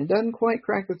 11. It doesn't quite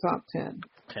crack the top 10.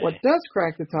 Okay. What does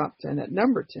crack the top 10 at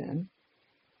number 10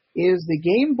 is the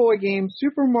Game Boy game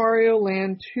Super Mario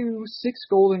Land 2 6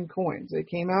 Golden Coins. It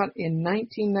came out in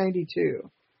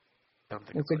 1992.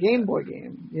 It's a Game Boy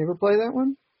game. You ever play that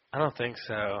one? I don't think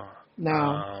so.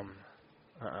 No.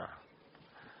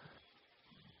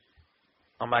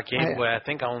 On my Game Boy, I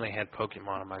think I only had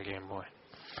Pokemon on my Game Boy.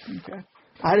 Okay.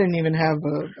 I didn't even have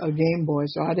a Game Boy,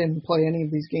 so I didn't play any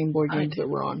of these Game Boy games that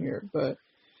were on here. But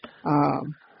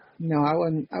no, I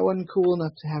wasn't cool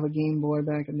enough to have a Game Boy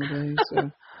back in the day.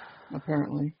 So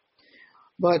apparently,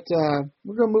 but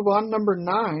we're gonna move on. Number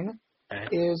 9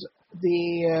 is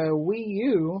the Wii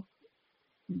U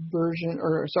version,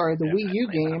 the Wii U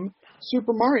game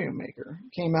Super Mario Maker.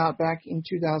 Came out back in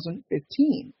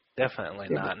 2015. Definitely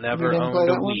not. Never owned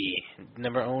a Wii.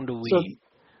 Never owned a Wii. So,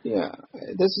 yeah,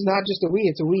 this is not just a Wii,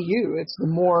 it's a Wii U. It's the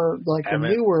more, like, the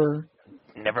newer...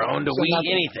 Never owned a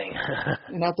Wii anything.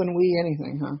 Nothing Wii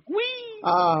anything, huh?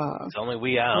 Wii! It's only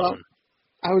Wii I own. Well,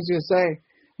 I was going to say,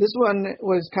 this one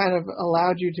was kind of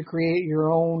allowed you to create your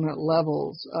own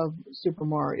levels of Super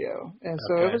Mario. And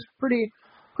so it was pretty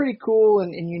cool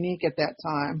and unique at that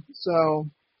time. So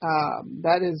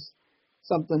that is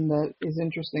something that is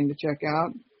interesting to check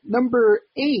out. Number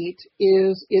 8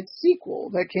 is its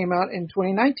sequel that came out in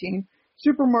 2019,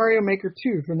 Super Mario Maker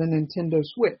 2 for the Nintendo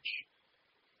Switch.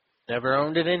 Never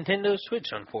owned a Nintendo Switch,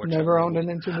 unfortunately. Never owned a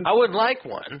Nintendo Switch. I would like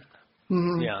one.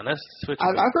 Mm-hmm. Yeah, that's Switch.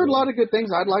 I've heard a lot of good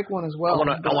things. I'd like one as well. I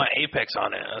want Apex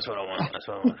on it. That's what I want. That's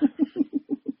what I want.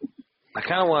 I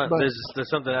kind of want. There's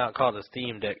something out called a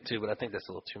Steam Deck too, but I think that's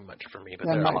a little too much for me. But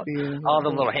that might be all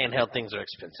them little handheld things are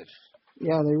expensive.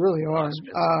 Yeah, they really are.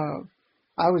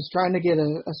 I was trying to get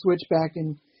a Switch back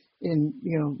in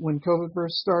when COVID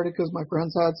first started because my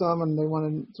friends had some and they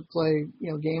wanted to play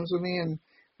games with me and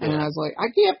I was like, I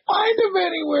can't find them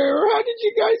anywhere. How did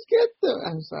you guys get them?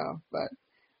 And so,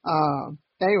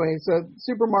 anyway, so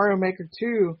Super Mario Maker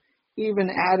 2 even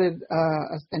added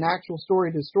an actual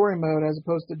story to story mode as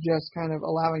opposed to just kind of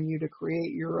allowing you to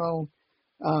create your own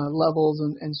levels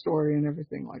and story and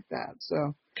everything like that.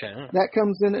 So that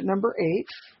comes in at number 8.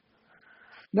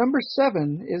 Number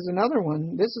 7 is another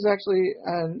one. This is actually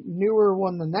a newer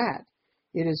one than that.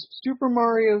 It is Super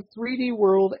Mario 3D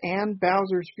World and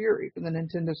Bowser's Fury for the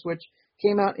Nintendo Switch.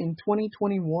 Came out in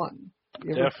 2021.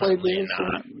 You ever played this?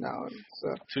 No.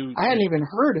 I hadn't even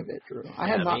heard of it, Drew. I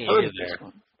had not heard of this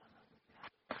one.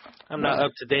 I'm not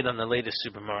up to date on the latest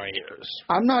Super Marios.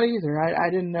 I'm not either. I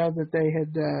didn't know that they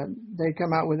had they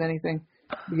come out with anything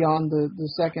beyond the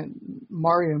second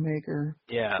Mario Maker.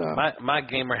 Yeah, so. My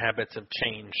gamer habits have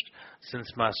changed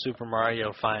since my Super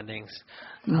Mario findings.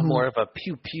 Mm-hmm. I'm more of a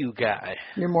pew-pew guy.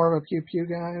 You're more of a pew-pew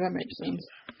guy? That makes sense.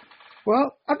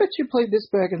 Well, I bet you played this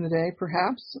back in the day,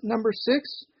 perhaps. Number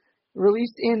 6,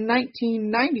 released in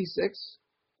 1996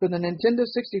 for the Nintendo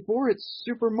 64, it's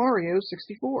Super Mario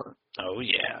 64. Oh,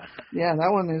 yeah. Yeah,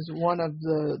 that one is one of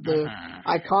the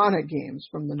iconic games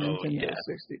from the Nintendo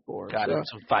 64. Got in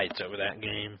some fights over that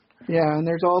game. Yeah, and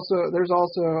there's also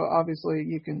obviously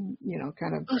you can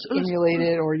kind of emulate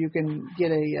it, or you can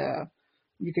get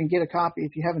a copy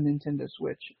if you have a Nintendo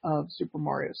Switch of Super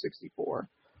Mario 64.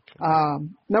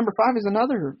 Number 5 is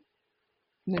another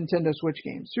Nintendo Switch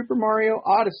game, Super Mario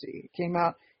Odyssey. It came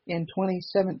out in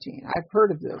 2017. I've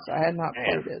heard of this. I had not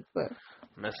played it, but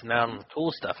missing out on the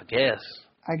cool stuff, I guess.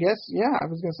 Yeah. I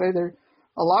was gonna say there's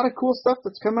a lot of cool stuff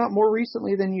that's come out more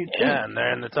recently than you'd think. Yeah, and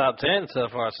they're in the top 10 so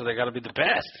far, so they got to be the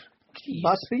best. Jeez.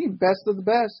 Must be best of the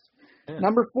best. Yeah.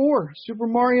 Number 4, Super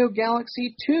Mario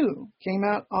Galaxy 2 came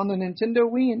out on the Nintendo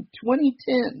Wii in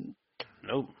 2010.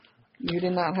 Nope. You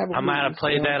did not have a Wii. I might have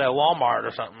played that at Walmart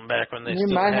or something back when they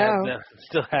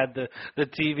still had the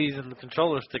TVs and the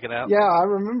controllers sticking out. Yeah, I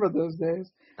remember those days.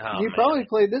 Oh, you probably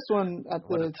played this one at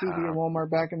the TV at Walmart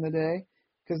back in the day,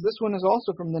 because this one is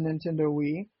also from the Nintendo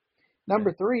Wii.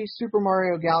 Number 3, Super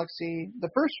Mario Galaxy, the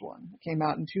first one, came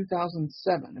out in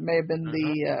 2007. It may have been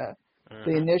the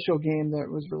initial game that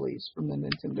was released from the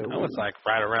Nintendo Wii. That was like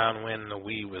right around when the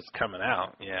Wii was coming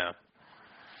out, yeah.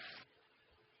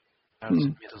 I was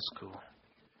in middle school.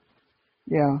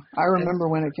 Yeah, I remember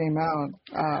when it came out,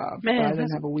 but I didn't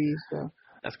have a Wii, so.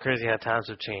 That's crazy how times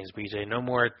have changed, BJ. No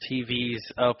more TVs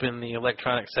up in the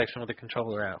electronic section with a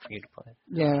controller out for you to play.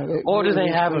 Yeah. Or do they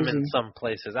have them in some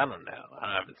places? I don't know.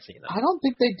 I haven't seen them. I don't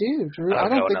think they do, Drew. I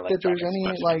don't think that there's any,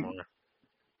 anymore.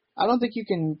 I don't think you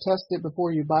can test it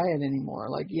before you buy it anymore.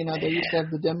 Like, they used to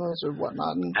have the demos or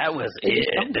whatnot. And that was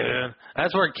it, dude.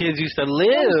 That's where kids used to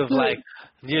live. Like,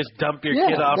 you just dump your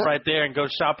kid off right there and go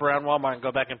shop around Walmart and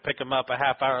go back and pick them up a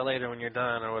half hour later when you're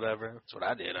done or whatever. That's what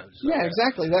I did.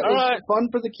 Exactly. That was fun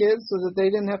for the kids so that they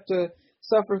didn't have to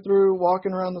suffer through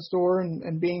walking around the store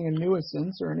and being a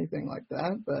nuisance or anything like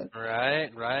that. But Right.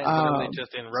 Literally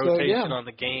just in rotation on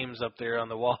the games up there on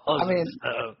the walls. I mean,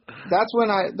 that's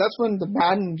when the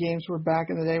Madden games were back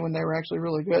in the day when they were actually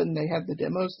really good and they had the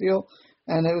demo deal.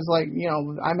 And it was like,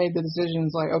 I made the decision.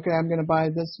 It's like, okay, I'm going to buy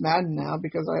this Madden now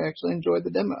because I actually enjoyed the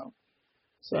demo.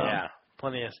 So yeah,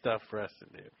 plenty of stuff for us to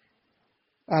do.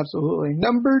 Absolutely.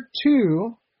 Number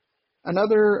 2,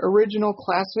 another original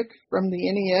classic from the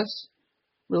NES.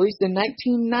 Released in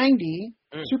 1990,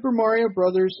 Super Mario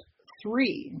Brothers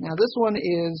 3. Now, this one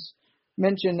is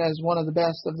mentioned as one of the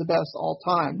best all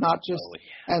time, not just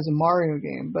as a Mario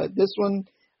game, but this one,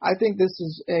 I think this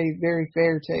is a very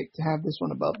fair take to have this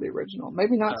one above the original.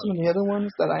 Maybe not some of the other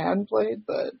ones that I hadn't played,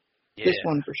 but this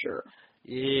one for sure.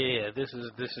 Yeah, this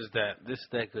is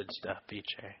that good stuff,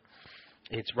 BJ.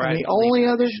 It's right. And the only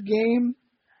other game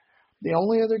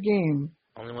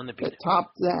only one that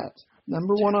topped that,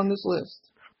 number 1 on this list.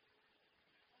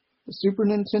 The Super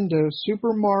Nintendo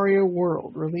Super Mario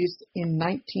World, released in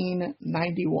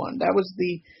 1991. That was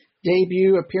the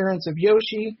debut appearance of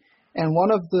Yoshi and one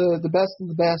of the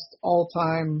best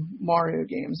all-time Mario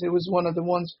games. It was one of the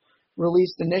ones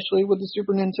released initially with the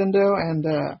Super Nintendo, and,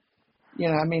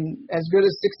 I mean, as good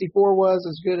as 64 was,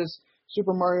 as good as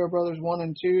Super Mario Brothers 1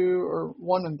 and 2, or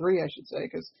 1 and 3, I should say,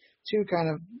 because 2 kind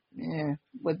of,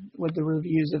 with the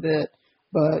reviews of it.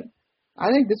 But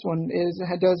I think this one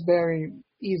does very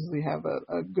easily have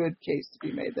a good case to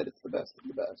be made that it's the best of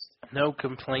the best. No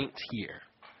complaints here.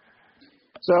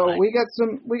 So we got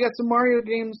some Mario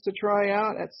games to try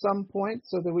out at some point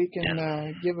so that we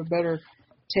can give a better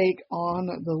take on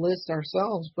the list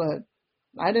ourselves. But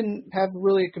I didn't have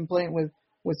really a complaint with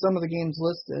some of the games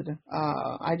listed.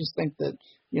 I just think that,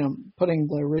 putting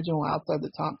the original outside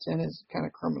the top 10 is kind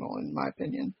of criminal in my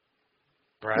opinion.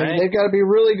 Right. They've got to be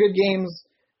really good games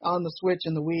on the Switch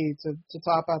and the Wii to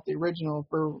top out the original.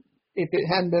 If it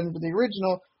hadn't been for the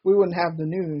original, we wouldn't have the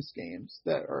news games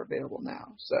that are available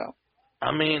now. So.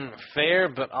 I mean, fair,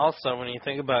 but also when you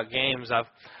think about games,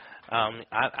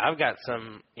 I've got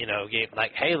some, game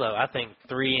like Halo. I think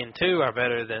 3 and 2 are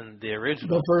better than the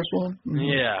original. The first one. Mm-hmm.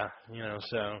 Yeah,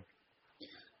 so.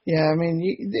 Yeah, I mean,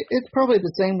 it's probably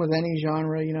the same with any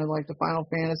genre. Like the Final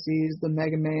Fantasies, the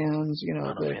Mega Mans.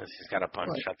 Final Fantasy's got a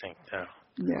punch, I think.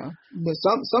 Yeah, but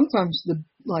sometimes the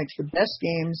best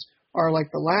games are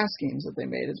like the last games that they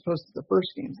made, as opposed to the first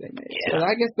games they made. Yeah. So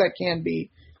I guess that can be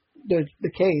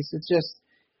the case. It's just,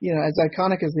 as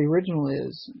iconic as the original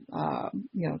is,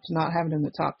 to not have it in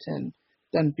the top 10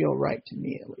 doesn't feel right to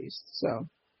me, at least. So,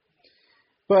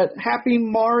 but happy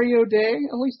Mario Day,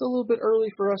 at least a little bit early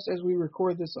for us as we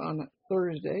record this on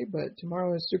Thursday, but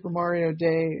tomorrow is Super Mario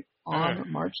Day on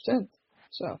March 10th.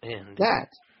 So that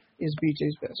is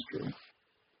BJ's Best, Drew.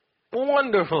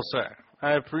 Wonderful, sir.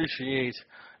 I appreciate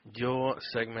your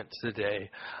segment today.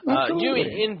 You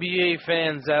NBA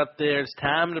fans out there, it's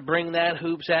time to bring that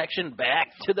hoops action back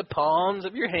to the palms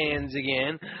of your hands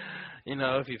again.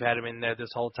 If you've had them in there this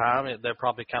whole time, they're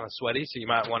probably kind of sweaty, so you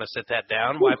might want to sit that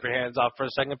down, wipe your hands off for a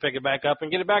second, pick it back up,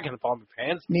 and get it back in the palm of your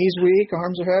hands. Knees weak,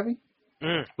 arms are heavy?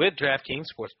 With DraftKings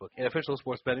Sportsbook, an official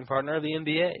sports betting partner of the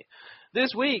NBA.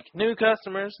 This week, new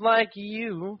customers like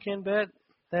you can bet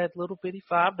that little bitty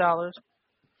 $5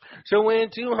 to win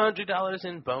 $200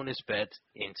 in bonus bets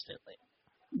instantly.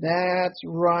 That's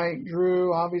right,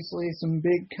 Drew. Obviously, some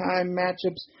big-time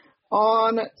matchups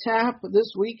on tap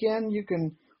this weekend. You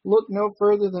can look no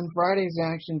further than Friday's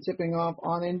action tipping off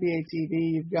on NBA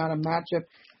TV. You've got a matchup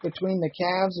between the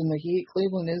Cavs and the Heat.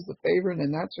 Cleveland is the favorite,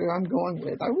 and that's who I'm going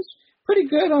with. I was pretty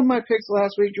good on my picks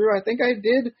last week, Drew. I think I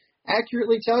did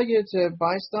accurately tell you to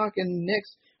buy stock in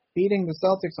Knicks beating the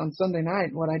Celtics on Sunday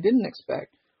night. What I didn't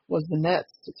expect was the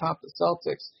Nets to top the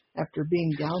Celtics after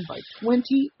being down by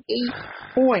 28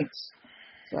 points.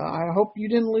 So I hope you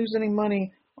didn't lose any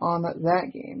money on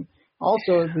that game.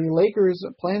 Also, the Lakers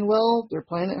are playing well. They're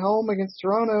playing at home against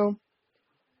Toronto.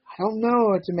 I don't know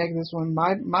what to make of this one.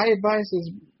 My advice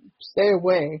is stay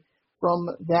away from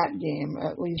that game,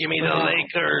 at least. Give me the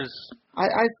Lakers.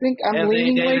 I think I'm Anthony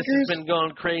leaning Davis Lakers. has been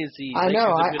going crazy. I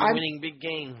know. Lakers have been winning big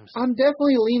games. I'm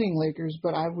definitely leaning Lakers,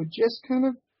 but I would just kind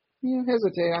of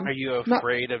hesitate. Are you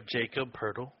afraid of Jacob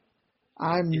Poeltl?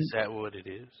 Is that what it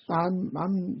is? I'm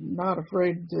not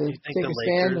afraid to take a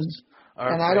stand,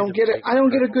 and I don't get it. I Jacob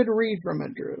don't get a Poeltl? good read from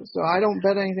it, Drew. So I don't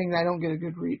bet anything that I don't get a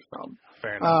good read from.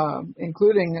 Fair enough.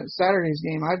 Including Saturday's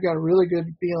game. I've got a really good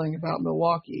feeling about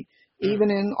Milwaukee.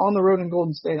 Even on the road in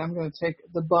Golden State, I'm going to take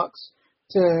the Bucks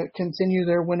to continue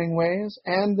their winning ways.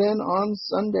 And then on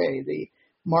Sunday, the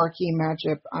marquee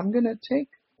matchup, I'm going to take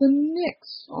the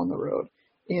Knicks on the road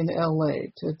in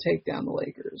L.A. to take down the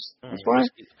Lakers. That's why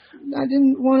I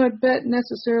didn't want to bet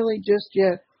necessarily just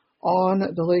yet on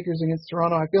the Lakers against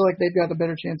Toronto. I feel like they've got a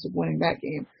better chance of winning that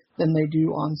game than they do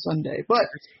on Sunday. But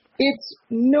it's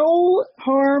no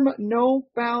harm, no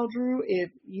foul, Drew,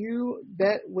 if you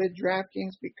bet with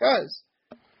DraftKings, because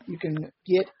you can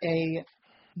get a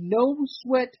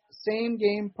no-sweat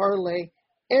same-game parlay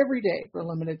every day for a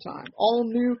limited time, all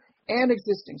new and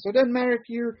existing. So it doesn't matter if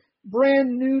you're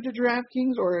brand new to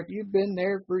DraftKings or if you've been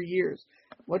there for years.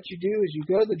 What you do is you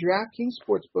go to the DraftKings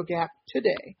Sportsbook app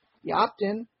today. You opt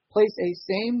in, place a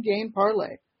same-game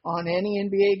parlay on any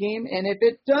NBA game, and if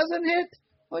it doesn't hit,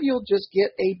 well, you'll just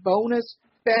get a bonus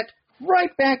bet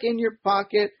right back in your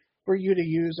pocket for you to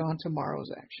use on tomorrow's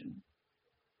action.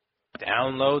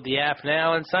 Download the app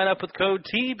now and sign up with code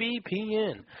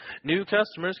TBPN. New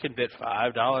customers can bet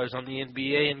 $5 on the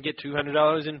NBA and get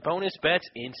 $200 in bonus bets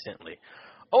instantly.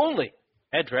 Only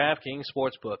at DraftKings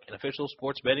Sportsbook, an official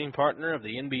sports betting partner of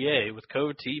the NBA, with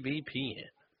code TBPN.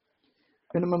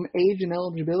 Minimum age and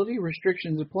eligibility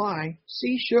restrictions apply.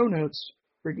 See show notes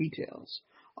for details.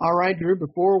 All right, Drew,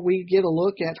 before we get a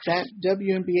look at that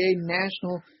WNBA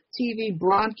national TV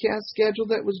broadcast schedule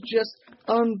that was just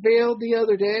unveiled the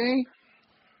other day,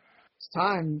 it's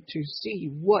time to see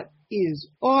what is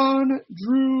on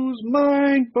Drew's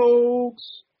mind,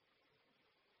 folks.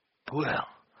 Well,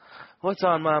 what's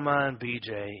on my mind,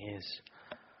 BJ, is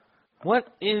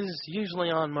what is usually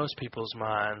on most people's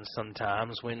minds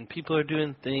sometimes when people are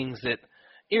doing things that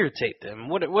irritate them?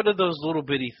 What are those little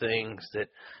bitty things that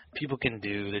people can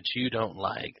do that you don't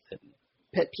like?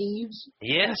 Pet peeves?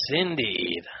 Yes,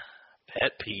 indeed.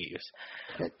 Pet peeves.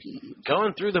 Pet peeves.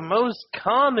 Going through the most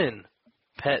common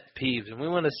pet peeves, and we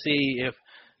want to see if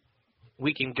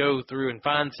we can go through and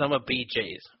find some of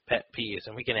BJ's pet peeves,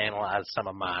 and we can analyze some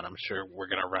of mine. I'm sure we're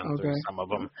going to run through some of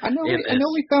them. I know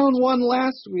we found one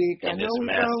last week.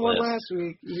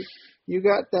 You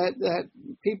got that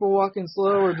people walking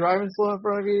slow or driving slow in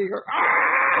front of you. You go,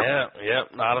 ah!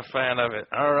 Yep, not a fan of it.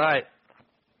 All right.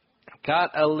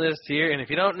 Got a list here, and if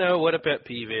you don't know what a pet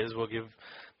peeve is, we'll give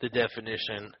the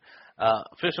definition.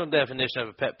 Official definition of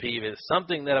a pet peeve is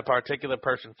something that a particular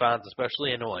person finds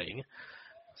especially annoying.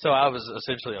 So I was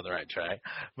essentially on the right track.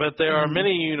 But there are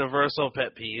many universal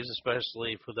pet peeves,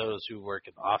 especially for those who work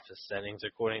in office settings.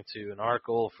 According to an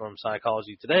article from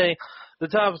Psychology Today, the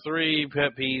top 3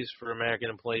 pet peeves for American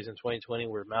employees in 2020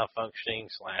 were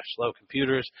malfunctioning/slow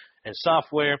computers and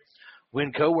software,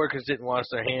 when coworkers didn't wash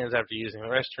their hands after using the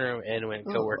restroom, and when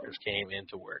coworkers came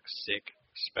into work sick,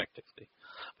 respectively.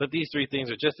 But these 3 things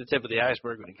are just the tip of the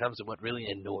iceberg when it comes to what really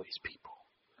annoys people.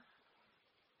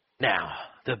 Now,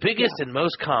 the biggest and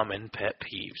most common pet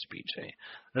peeves, BJ.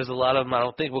 There's a lot of them. I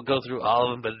don't think we'll go through all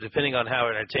of them, but depending on how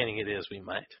entertaining it is, we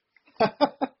might.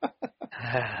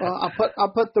 Well,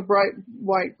 I'll put the bright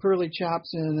white pearly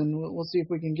chops in, and we'll see if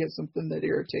we can get something that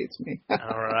irritates me.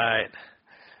 All right.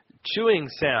 Chewing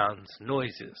sounds,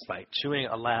 noises, like chewing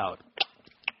aloud.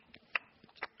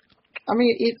 I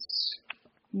mean,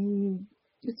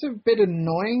 it's a bit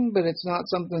annoying, but it's not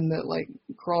something that, like,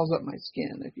 crawls up my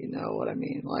skin, if you know what I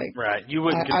mean. Like, right. You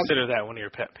wouldn't consider that one of your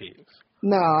pet peeves.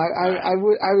 No, I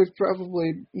would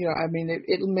probably, I mean,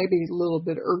 it maybe a little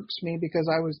bit irks me because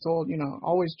I was told,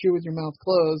 always chew with your mouth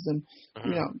closed and,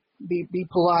 be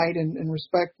polite and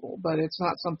respectful. But it's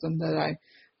not something that I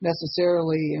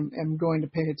necessarily am going to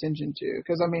pay attention to.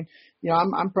 Because, I mean,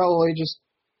 I'm probably just,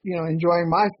 enjoying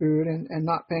my food and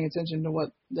not paying attention to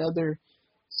what the other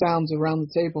sounds around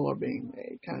the table are being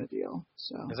made, kind of deal.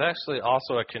 So there's actually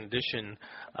also a condition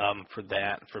for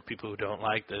that, for people who don't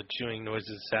like the chewing noises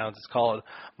and sounds. It's called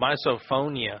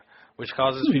misophonia, which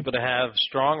causes people to have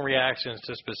strong reactions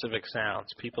to specific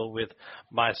sounds. People with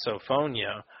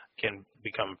misophonia can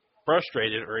become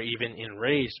frustrated or even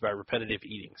enraged by repetitive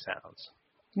eating sounds.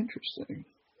 Interesting.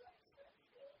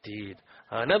 Indeed.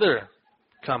 Another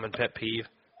common pet peeve,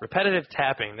 repetitive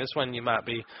tapping. This one you might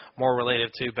be more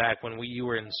related to back when you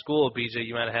were in school, BJ.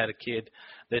 You might have had a kid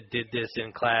that did this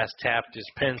in class, tapped his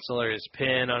pencil or his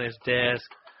pen on his desk.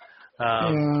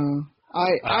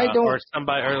 I don't. Or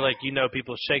somebody, or like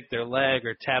people shake their leg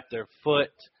or tap their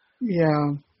foot.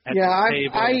 Yeah, I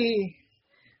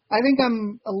think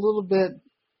I'm a little bit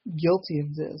guilty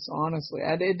of this. Honestly,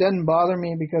 it doesn't bother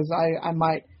me because I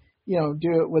might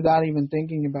do it without even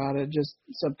thinking about it, just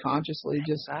subconsciously.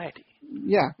 Anxiety.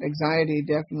 Yeah, anxiety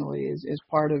definitely is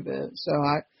part of it. So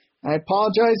I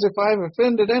apologize if I've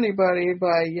offended anybody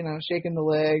by, shaking the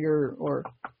leg or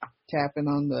tapping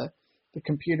on the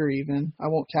computer even. I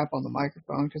won't tap on the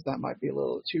microphone because that might be a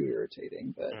little too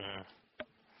irritating.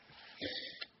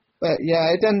 But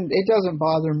yeah, it doesn't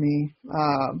bother me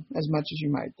as much as you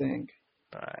might think.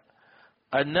 All right.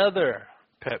 Another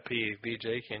pet peeve,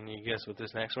 BJ, can you guess what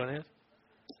this next one is?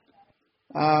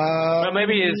 Well,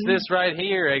 maybe it's this right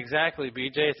here, exactly,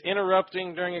 BJ. It's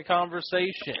interrupting during a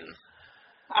conversation,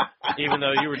 even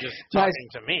though you were just talking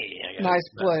to me. I guess.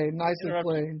 Nicely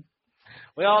played.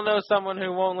 We all know someone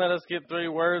who won't let us get 3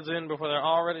 words in before they're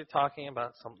already talking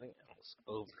about something else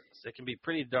over us. It can be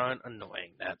pretty darn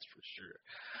annoying, that's for sure.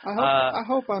 I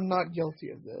hope I'm not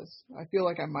guilty of this. I feel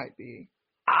like I might be.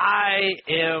 I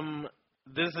am.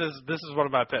 This is one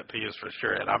of my pet peeves for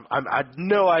sure, and I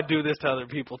know I do this to other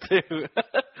people too.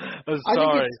 I'm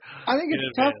sorry. I think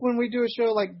it's tough when we do a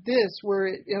show like this where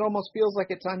it almost feels like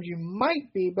at times you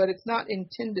might be, but it's not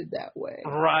intended that way.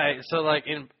 Right. So like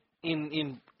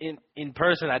in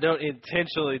person, I don't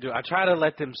intentionally do. I try to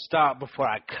let them stop before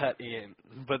I cut in,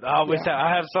 but I always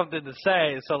I have something to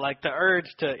say. So like the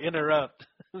urge to interrupt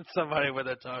somebody when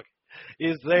they're talking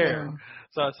is there. Yeah.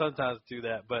 So I sometimes do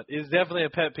that, but it's definitely a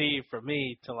pet peeve for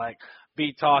me to like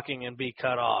be talking and be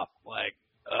cut off, like,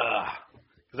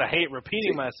 because I hate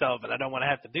repeating myself, and I don't want to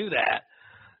have to do that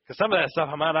because some of that stuff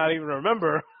I might not even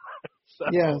remember. So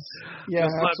yes, yeah,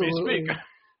 just absolutely. Let me speak.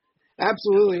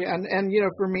 Absolutely, and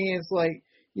for me, it's like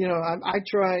I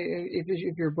try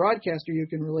if you're a broadcaster, you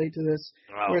can relate to this,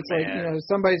 where it's like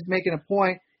somebody's making a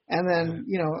point. And then,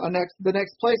 the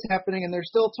next play's happening and they're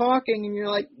still talking and you're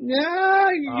like, no,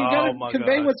 you got to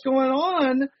convey what's going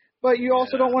on. but you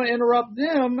also don't want to interrupt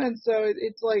them, and so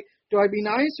it's like, do I be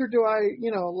nice or do I,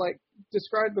 like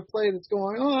describe the play that's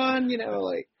going on,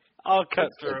 like. I'll cut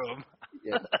through them.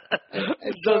 Yeah.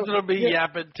 And Those will be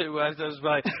yapping to us. It's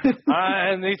like,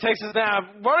 and he takes us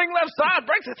down, running left side,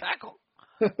 breaks the tackle.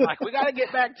 Like, we got to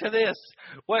get back to this.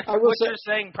 What you're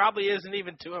saying probably isn't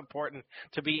even too important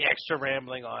to be extra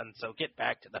rambling on, so get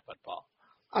back to the football.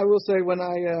 I will say when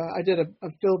I did a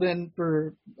filled in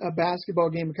for a basketball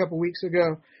game a couple weeks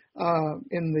ago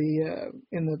in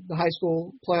the high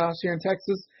school playoffs here in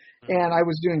Texas, and I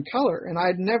was doing color, and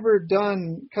I'd never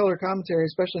done color commentary,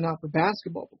 especially not for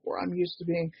basketball before. I'm used to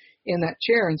being in that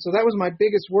chair, and so that was my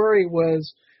biggest worry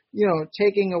was,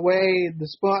 taking away the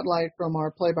spotlight from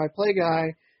our play-by-play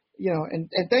guy, and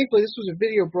thankfully this was a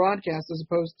video broadcast as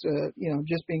opposed to,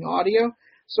 just being audio.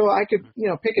 So I could,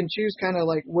 pick and choose kind of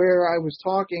like where I was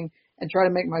talking and try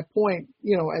to make my point,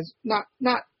 as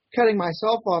not cutting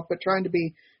myself off, but trying to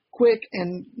be quick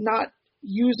and not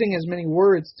using as many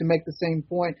words to make the same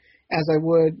point as I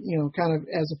would, kind of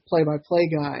as a play-by-play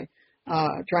guy,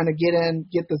 trying to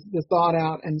get the thought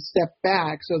out and step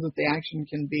back so that the action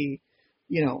can be,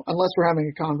 unless we're having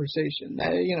a conversation.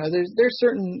 There's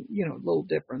certain, little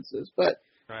differences, but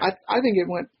right. I think it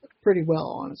went pretty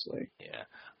well, honestly. Yeah.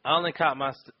 I only caught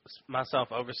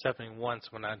myself overstepping once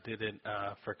when I did it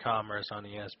for Commerce on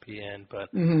ESPN, but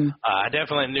I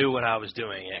definitely knew when I was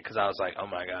doing it because I was like, oh,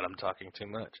 my God, I'm talking too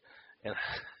much. And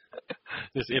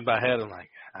just in my head, I'm like,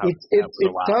 it's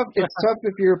tough. It's tough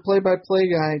if you're a play-by-play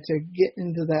guy to get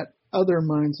into that other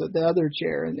mindset, the other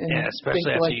chair, and especially think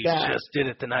after like you that. just did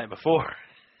it the night before.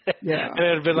 Yeah, and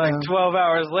it had been like 12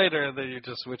 hours later, and then you're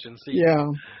just switching seats. Yeah,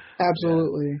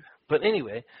 absolutely. Yeah. But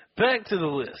anyway, back to the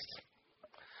list.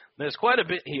 There's quite a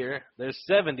bit here. There's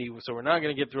 70, so we're not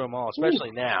going to get through them all,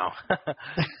 especially now.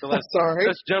 So let's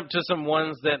jump to some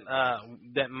ones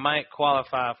that might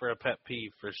qualify for a pet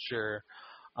peeve for sure.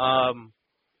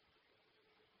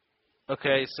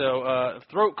 Okay, so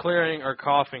throat clearing or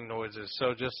coughing noises.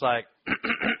 So just like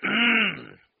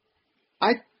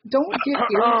I don't get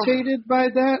irritated by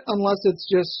that unless it's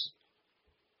just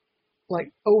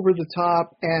like over the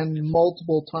top and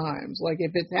multiple times. Like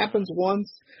if it happens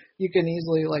once, you can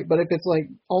easily but if it's like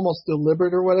almost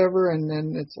deliberate or whatever, and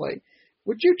then it's like,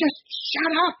 would you just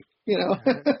shut up?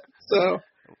 So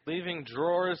leaving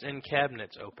drawers and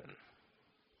cabinets open.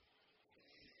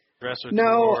 Dresser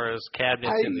drawers,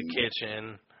 cabinets in the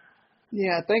kitchen.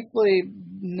 Yeah, thankfully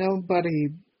nobody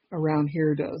around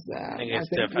here does that. I think it's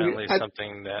definitely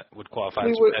something that would qualify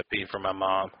as a pet peeve for my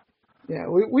mom. Yeah,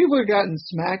 we would have gotten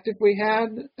smacked if we had,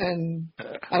 and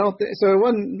I don't think so. It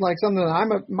wasn't like something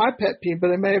that my pet peeve,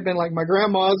 but it may have been like my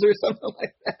grandma's or something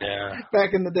like that. Yeah.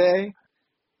 Back in the day.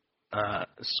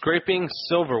 Scraping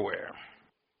silverware,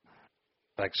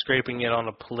 like scraping it on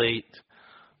a plate.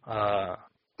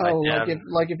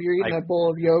 Like if you're eating a bowl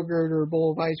of yogurt or a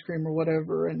bowl of ice cream or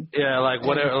whatever, and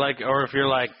whatever, or if you're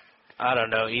like, I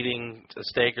don't know, eating a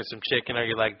steak or some chicken, or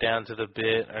you're like down to the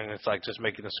bit, and it's like just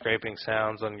making the scraping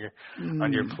sounds on your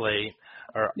plate,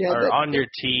 or on your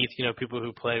teeth. People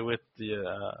who play with the,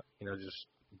 just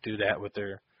do that with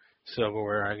their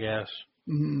silverware, I guess.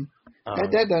 Mm-hmm.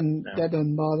 That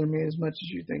doesn't bother me as much as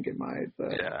you think it might,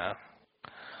 but yeah.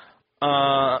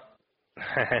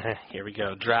 Here we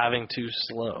go. Driving too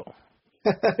slow.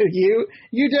 You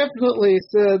definitely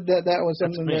said that was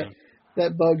something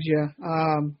that bugs you.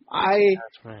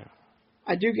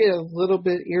 I do get a little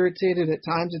bit irritated at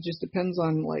times. It just depends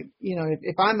on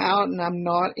if I'm out and I'm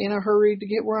not in a hurry to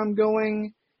get where I'm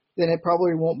going, then it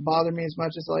probably won't bother me as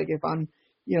much as like if I'm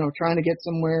trying to get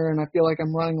somewhere and I feel like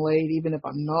I'm running late, even if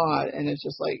I'm not, and it's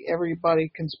just like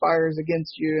everybody conspires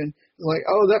against you and it's like,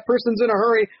 oh, that person's in a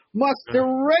hurry, must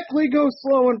directly go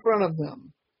slow in front of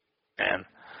them. And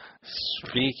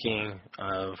speaking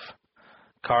of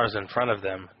cars in front of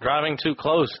them, driving too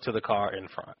close to the car in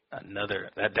front,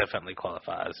 that definitely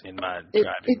qualifies in my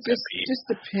driving. It just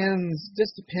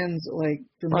depends. Like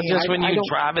for me, just when you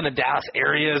drive in the Dallas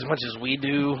area as much as we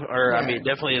do, or I mean,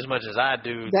 definitely as much as I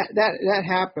do. That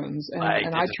happens, and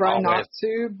I try not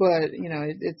to, but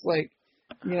it's like,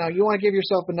 you want to give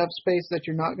yourself enough space that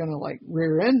you're not going to like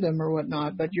rear end them or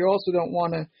whatnot, but you also don't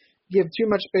want to give too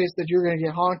much space that you're going to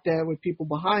get honked at with people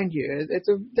behind you. It's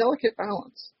a delicate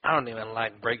balance. I don't even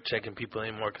like brake checking people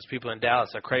anymore because people in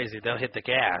Dallas are crazy. They'll hit the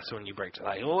gas when you brake.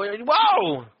 Like,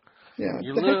 whoa! Yeah,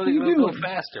 you're literally going to go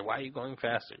faster. Why are you going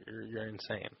faster? You're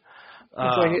insane.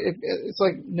 It's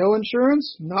like no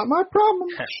insurance, not my problem.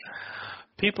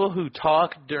 People who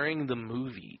talk during the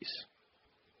movies,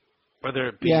 whether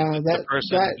it be the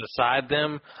person beside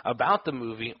them about the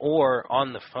movie or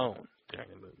on the phone during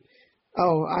the movie.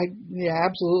 Oh,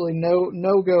 absolutely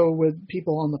no go with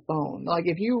people on the phone. Like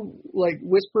if you like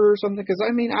whisper or something, because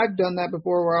I mean I've done that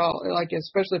before where I'll like,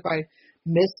 especially if I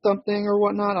miss something or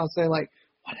whatnot, I'll say like,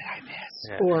 what did I miss?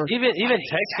 Yeah. Or even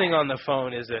texting on the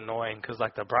phone is annoying because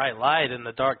like the bright light in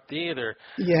the dark theater,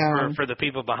 for the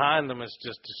people behind them is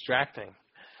just distracting.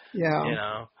 Yeah, you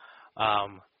know.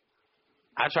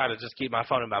 I try to just keep my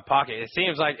phone in my pocket. It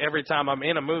seems like every time I'm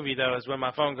in a movie though is when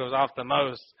my phone goes off the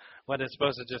most. When it's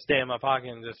supposed to just stay in my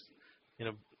pocket and just,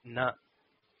 not,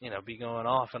 be going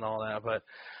off and all that. But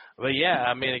yeah,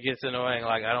 I mean, it gets annoying.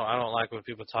 Like I don't like when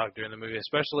people talk during the movie,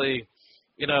 especially,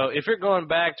 if you're going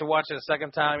back to watch it a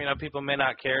second time, people may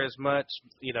not care as much,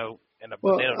 unless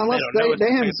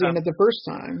they haven't seen it the first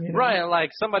time. Right, like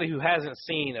somebody who hasn't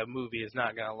seen a movie is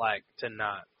not gonna like to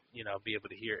not, be able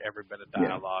to hear every bit of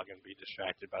dialogue and be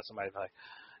distracted by somebody like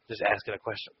just asking a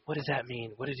question. What does that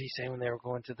mean? What did he say when they were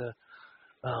going to the?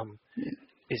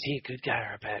 Is he a good guy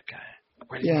or a bad guy?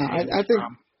 Where did he say he was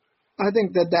from? I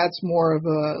think that's more of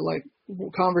a like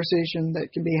conversation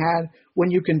that can be had when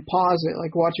you can pause it,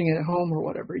 like watching it at home or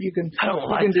whatever. You can I don't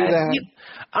like do that.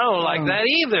 I don't like that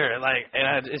either. Like,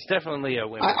 and it's definitely a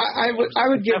women. I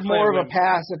would give more of a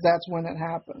pass if that's when it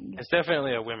happened. It's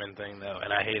definitely a women thing though, and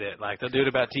I hate it. Like they'll do it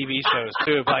about TV shows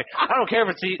too. Like I don't care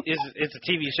if it's a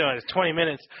TV show and it's 20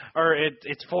 minutes or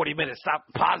it's 40 minutes. Stop,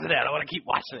 pause it out. I want to keep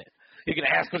watching it. You can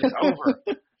ask when it's over.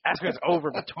 Ask when it's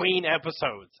over between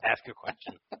episodes. Ask a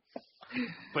question.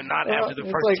 But not after the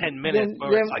first 10 minutes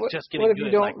where it's like just getting good. What if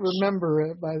you don't remember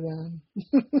it by then?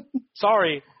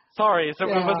 Sorry. It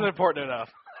wasn't important enough.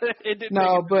 It didn't.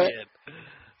 No, but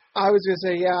I was gonna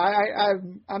say,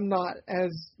 I'm not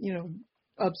as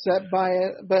upset by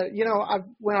it. But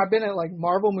when I've been at like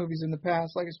Marvel movies in the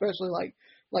past, like especially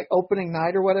like opening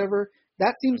night or whatever,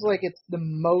 that seems like it's the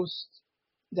most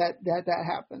that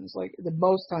happens. Like the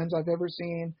most times I've ever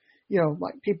seen,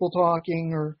 like people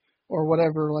talking or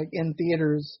whatever, like in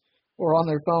theaters or on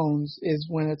their phones, is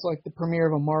when it's like the premiere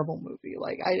of a Marvel movie.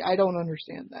 Like I don't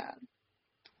understand that.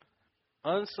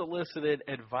 Unsolicited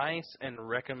advice and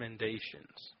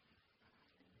recommendations,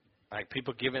 like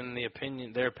people giving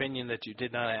their opinion that you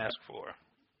did not ask for.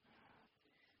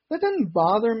 That doesn't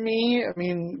bother me. I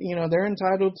mean, they're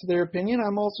entitled to their opinion.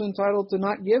 I'm also entitled to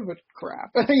not give a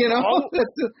crap. Like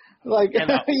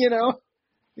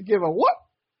give a what?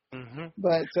 Mm-hmm.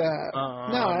 But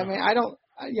no, I mean, I don't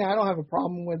have a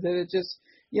problem with it. It just,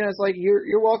 it's like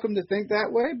you're welcome to think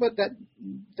that way, but that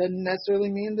doesn't necessarily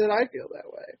mean that I feel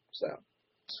that way. So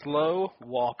slow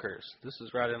walkers. This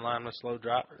is right in line with slow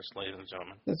droppers, ladies and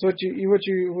gentlemen. That's what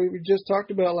we just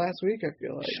talked about last week. I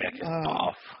feel like check it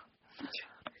off.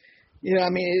 I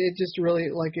mean, it just really,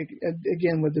 like,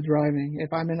 again, with the driving,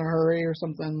 if I'm in a hurry or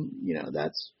something,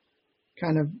 that's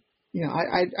kind of,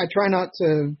 I try not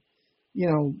to,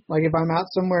 like if I'm out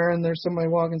somewhere and there's somebody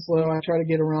walking slow, I try to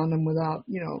get around them without,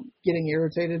 getting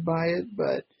irritated by it.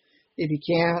 But if you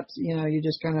can't, you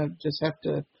just kind of just have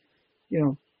to,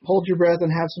 hold your breath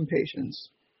and have some patience.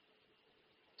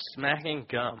 Smacking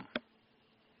gum.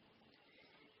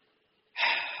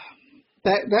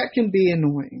 That can be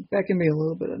annoying. That can be a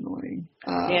little bit annoying.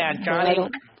 Yeah, Johnny.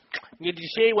 Did you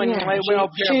see when you went up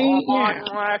here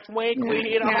last week? We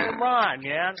hit a home run,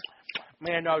 yeah?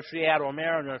 Man, those Seattle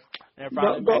Mariners, they're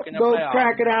probably making the playoffs. Go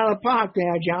crack it out of the park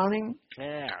there, Johnny.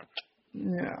 Yeah.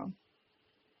 Yeah.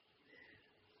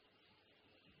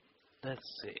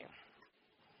 Let's see.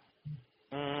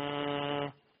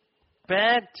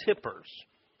 Bad tippers.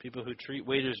 People who treat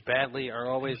waiters badly are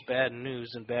always bad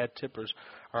news, and bad tippers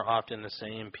are often the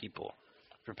same people.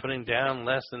 If you're putting down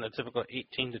less than the typical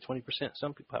 18 to 20%,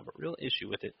 some people have a real issue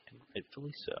with it, and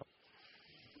rightfully so.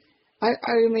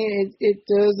 I mean, it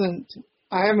doesn't.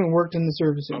 I haven't worked in the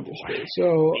service industry,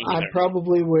 so I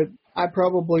probably would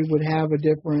have a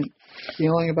different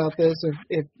feeling about this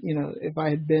if I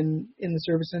had been in the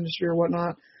service industry or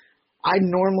whatnot. I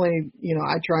normally,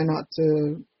 I try not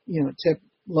to, tip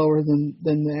lower than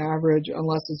the average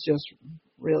unless it's just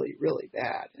really, really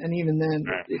bad. And even then,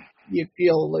 you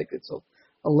feel like it's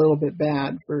a little bit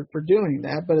bad for doing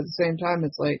that. But at the same time,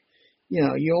 it's like,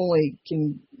 you only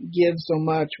can give so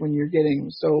much when you're getting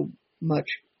so much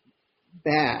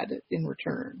bad in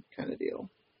return, kind of deal.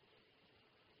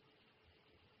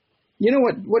 You know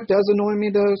what does annoy me,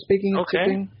 though, speaking of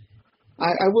tipping?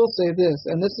 I will say this,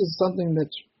 and this is something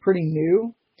that's pretty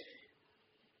new.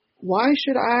 Why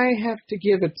should I have to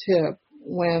give a tip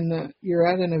when you're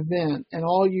at an event and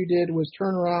all you did was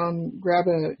turn around, grab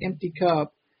an empty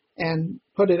cup, and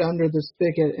put it under the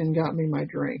spigot and got me my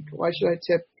drink? Why should I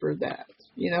tip for that?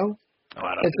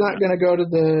 It's not going to go to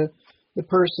the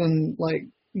person, like,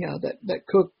 that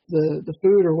cook the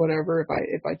food or whatever.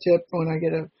 If I tip when I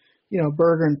get a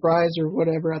burger and fries or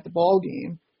whatever at the ball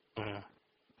game,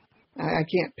 I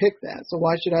can't pick that. So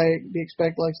why should I be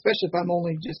expected? Like, especially if I'm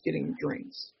only just getting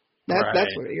drinks.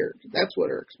 That's what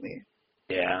irks me.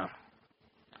 Yeah.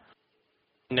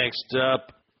 Next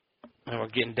up, and we're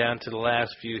getting down to the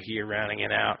last few here, rounding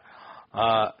it out.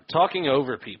 Talking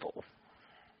over people.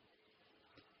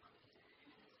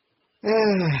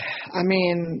 I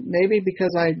mean, maybe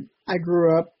because I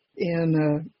grew up in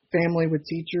a family with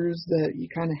teachers that you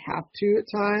kind of have to at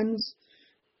times.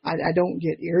 I don't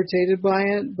get irritated by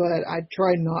it, but I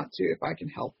try not to if I can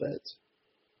help it.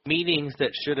 Meetings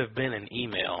that should have been an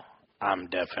email. I'm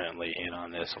definitely in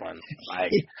on this one.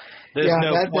 Like, there's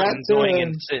no point in going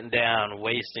and sitting down,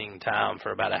 wasting time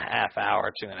for about a half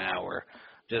hour to an hour,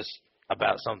 just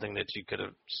about something that you could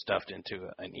have stuffed into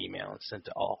an email and sent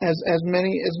to all. As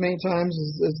many times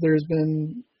as there's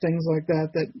been things like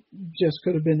that just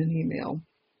could have been an email.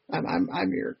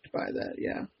 I'm irked by that.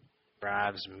 Yeah.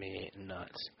 Drives me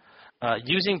nuts.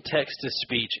 Using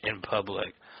text-to-speech in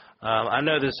public. I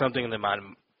know there's something that my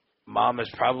mom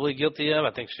is probably guilty of.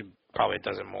 I think she probably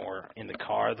does it more in the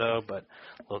car, though, but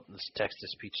this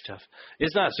text-to-speech stuff.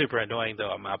 It's not super annoying,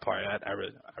 though, on my part. I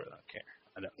really don't care.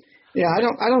 I don't. Yeah, I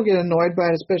don't get annoyed by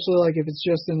it, especially like if it's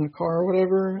just in the car or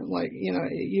whatever. Like,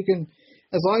 you can,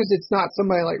 as long as it's not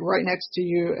somebody like right next to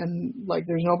you and like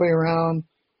there's nobody around,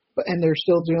 and they're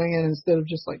still doing it instead of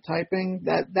just like typing.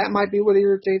 That might be what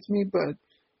irritates me, but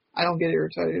I don't get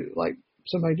irritated like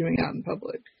somebody doing it out in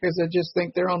public because I just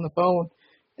think they're on the phone,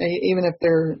 even if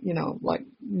they're like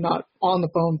not on the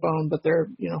phone, but they're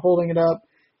holding it up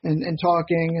and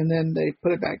talking, and then they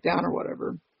put it back down or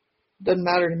whatever. Doesn't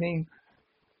matter to me.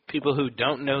 People who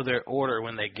don't know their order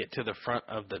when they get to the front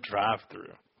of the drive-thru.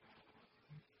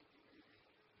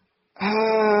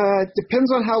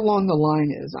 Depends on how long the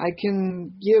line is. I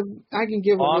can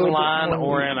give online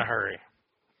or in a hurry.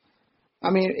 I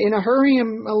mean, in a hurry,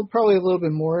 I'm probably a little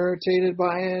bit more irritated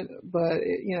by it. But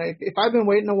if I've been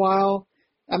waiting a while,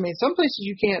 I mean, some places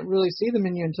you can't really see the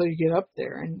menu until you get up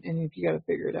there, and if you got to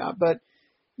figure it out. But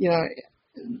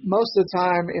most of the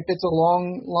time, if it's a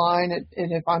long line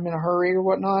and if I'm in a hurry or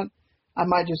whatnot, I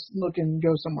might just look and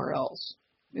go somewhere else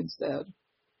instead,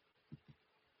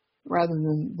 rather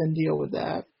than deal with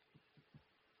that.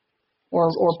 Or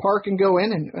park and go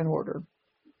in and order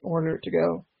it to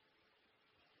go.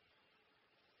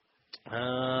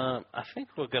 I think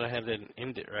we're going to have to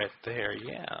end it right there.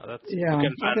 Yeah, I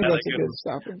think that's a good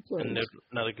stopping place.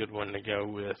 Another good one to go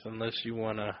with, unless you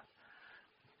want to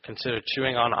consider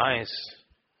chewing on ice.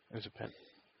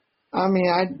 I mean,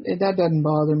 that doesn't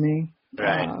bother me.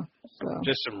 Right.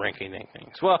 Just some rinky-dink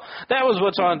things. Well, that was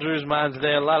what's on Drew's mind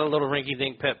today. A lot of little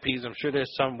rinky-dink pet peeves. I'm sure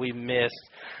there's some we missed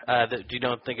that you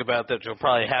don't think about that will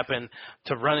probably happen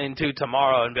to run into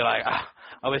tomorrow and be like,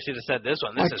 I wish you'd have said this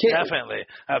one. This is definitely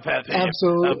a pet peeve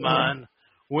of mine.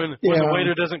 When the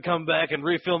waiter doesn't come back and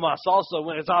refill my salsa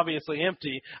when it's obviously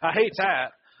empty, I hate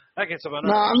that. That gets on my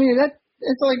nerves. No, I mean,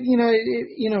 it's like,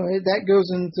 that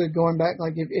goes into going back.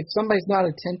 Like, if somebody's not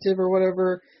attentive or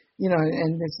whatever,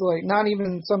 and it's like not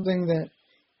even something that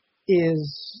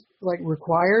is like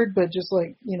required, but just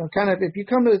like, kind of if you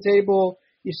come to the table,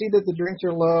 you see that the drinks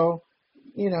are low,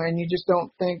 and you just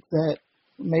don't think that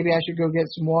maybe I should go get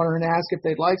some water and ask if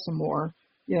they'd like some more,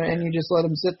 and you just let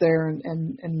them sit there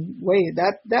and wait.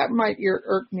 That might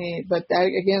irk me, but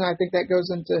again, I think that goes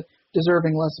into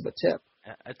deserving less of a tip.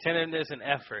 Attentiveness and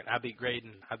effort. I'd be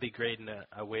grading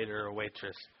a waiter or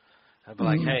waitress. I'd be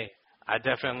like, hey, I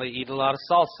definitely eat a lot of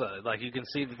salsa. Like, you can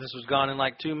see that this was gone in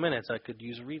like 2 minutes. I could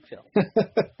use a refill. You know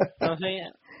what I'm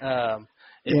saying?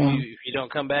 If you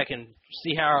don't come back and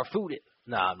see how our food is.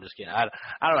 No, I'm just kidding. I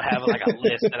don't have like a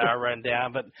list that I run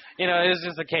down, but it's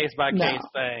just a case by case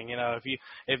thing.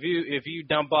 If you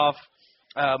dump off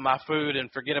my food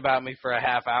and forget about me for a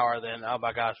half hour, then oh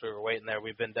my gosh, we were waiting there.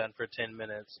 We've been done for 10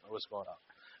 minutes. What's going on?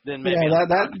 Then maybe I'll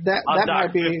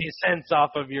dock 50 cents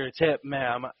off of your tip,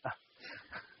 ma'am.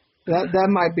 That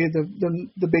might be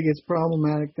the biggest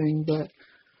problematic thing, but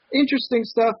interesting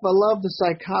stuff. I love the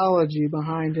psychology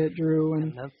behind it, Drew.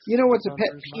 And you know what's a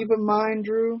pet peeve of mine,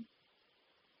 Drew?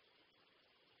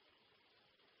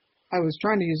 I was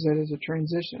trying to use that as a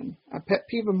transition. A pet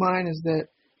peeve of mine is that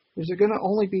there's going to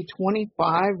only be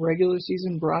 25 regular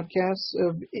season broadcasts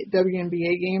of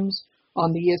WNBA games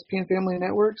on the ESPN Family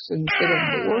Networks instead of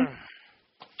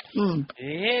more.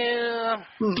 Yeah.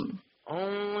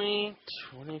 Only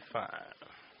 25.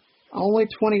 Only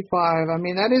 25. I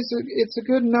mean, it's a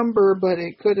good number, but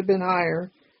it could have been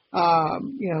higher.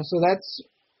 So that's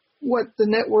what the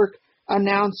network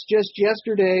announced just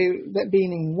yesterday, that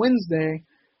being Wednesday,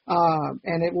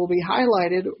 And it will be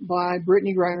highlighted by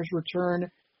Brittany Griner's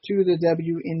return to the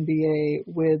WNBA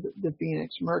with the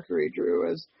Phoenix Mercury,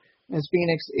 Drew, as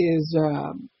Phoenix is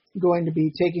going to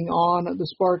be taking on the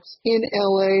Sparks in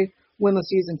LA when the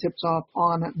season tips off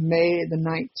on May the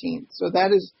 19th. So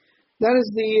that is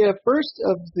the first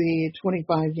of the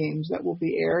 25 games that will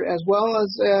be aired, as well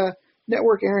as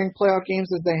network airing playoff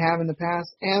games as they have in the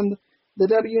past. And the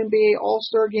WNBA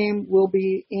All-Star Game will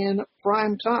be in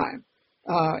prime time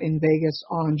in Vegas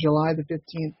on July the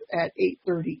 15th at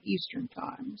 8:30 Eastern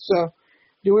Time. So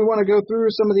do we want to go through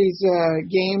some of these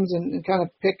games and kind of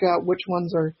pick out which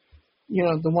ones are,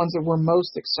 the ones that we're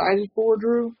most excited for,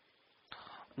 Drew?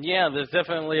 Yeah, there's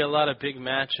definitely a lot of big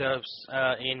matchups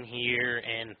in here,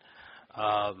 and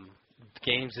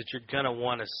games that you're going to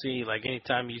want to see. Like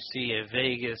anytime you see a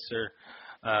Vegas or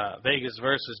Vegas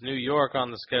versus New York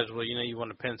on the schedule, you want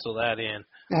to pencil that in.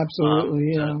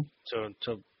 Absolutely,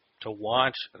 To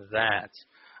watch that.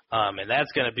 And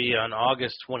that's going to be on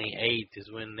August 28th is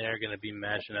when they're going to be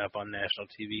matching up on national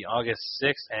TV. August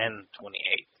 6th and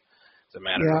 28th. As a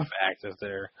matter of fact, as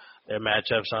their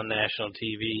matchups on national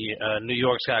TV. New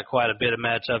York's got quite a bit of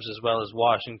matchups as well as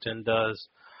Washington does.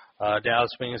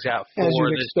 Dallas Wings got 4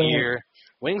 this year.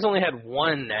 Wings only had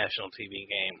 1 national TV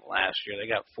game last year. They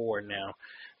got 4 now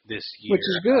this year. Which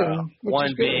is good.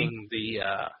 One being the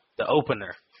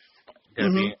opener.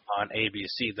 Going to be on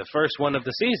ABC. The first one of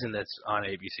the season that's on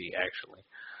ABC, actually.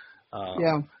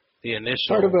 The initial.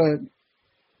 Part of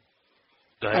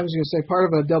I was going to say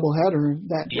part of a doubleheader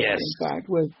that day, in fact,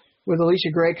 with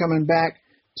Alicia Gray coming back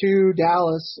to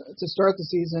Dallas to start the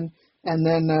season, and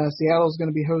then Seattle's going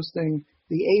to be hosting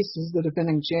the Aces, the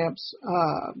defending champs,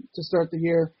 to start the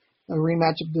year. A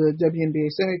rematch of the WNBA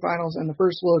semifinals, and the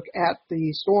first look at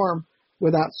the Storm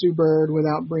without Sue Bird,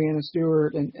 without Breanna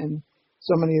Stewart, and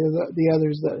so many of the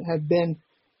others that have been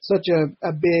such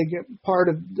a big part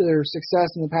of their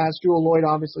success in the past. Jewel Lloyd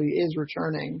obviously is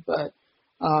returning, but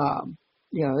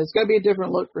it's going to be a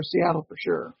different look for Seattle for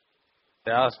sure.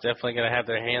 Dallas definitely going to have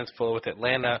their hands full with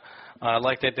Atlanta,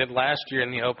 like they did last year in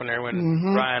the opener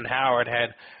when Ryan Howard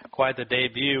had quite the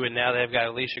debut, and now they've got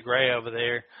Alicia Gray over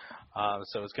there.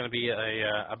 So it's going to be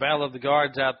a battle of the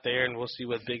guards out there, and we'll see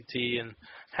what Big T and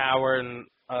Howard and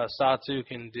Satu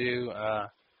can do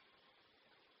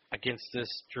against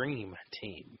this Dream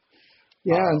team.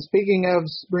 Yeah, and speaking of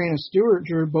Breanna Stewart,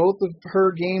 Drew, both of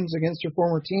her games against her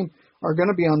former team are going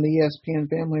to be on the ESPN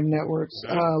family of networks.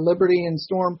 Liberty and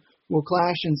Storm will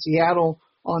clash in Seattle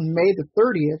on May the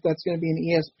 30th. That's going to be an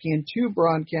ESPN2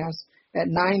 broadcast at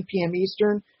 9 p.m.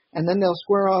 Eastern. And then they'll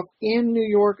square off in New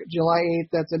York July 8th.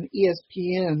 That's an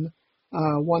ESPN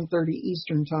 1:30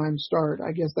 Eastern time start.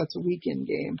 I guess that's a weekend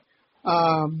game.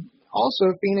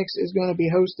 Also, Phoenix is going to be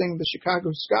hosting the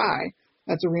Chicago Sky.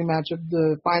 That's a rematch of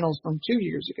the finals from 2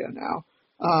 years ago now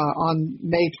on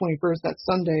May 21st. That's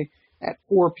Sunday at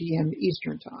 4 p.m.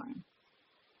 Eastern time.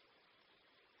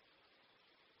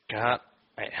 Got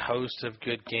a host of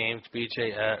good games,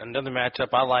 BJ. Another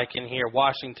matchup I like in here,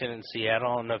 Washington and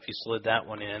Seattle. I don't know if you slid that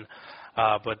one in,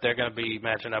 but they're going to be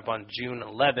matching up on June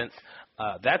 11th.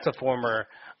 That's a former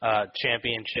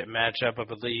championship matchup, I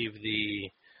believe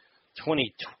the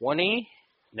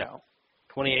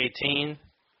 2018.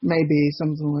 Maybe,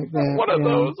 something like that. One of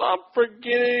those. I'm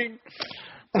forgetting.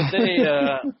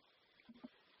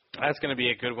 That's going to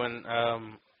be a good one.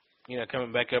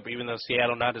 Coming back up, even though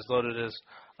Seattle not as loaded as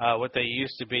what they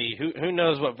used to be. Who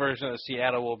knows what version of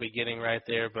Seattle we'll be getting right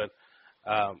there, but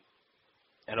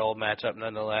an old matchup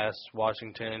nonetheless.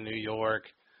 Washington and New York.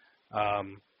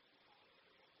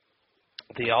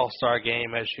 The All-Star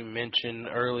Game, as you mentioned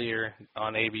earlier,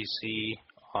 on ABC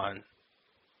on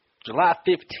July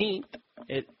 15th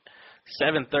at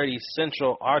 7:30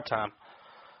 Central our time.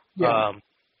 Yeah.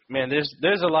 Man,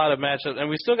 there's a lot of matchups, and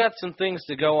we still got some things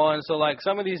to go on. So, like,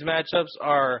 some of these matchups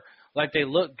are, like, they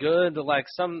look good, but, like,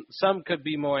 some could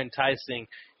be more enticing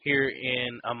here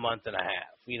in a month and a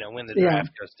half, when the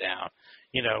draft goes down.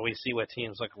 We see what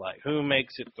teams look like, who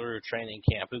makes it through training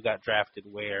camp, who got drafted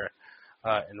where,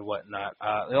 and whatnot.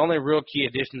 The only real key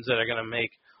additions that are going to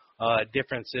make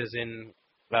differences in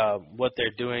what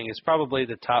they're doing is probably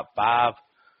the top 5.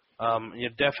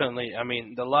 Definitely,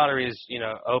 the lottery is,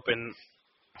 open,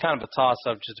 kind of a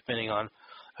toss-up just depending on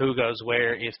who goes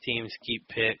where, if teams keep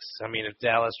picks. If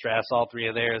Dallas drafts all 3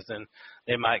 of theirs, then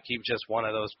they might keep just one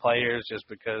of those players just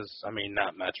because,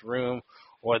 not much room,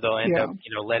 or they'll end up,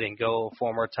 letting go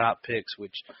former top picks,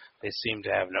 which they seem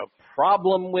to have no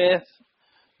problem with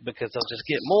because they'll just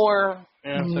get more.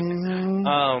 And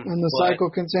the cycle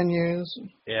continues.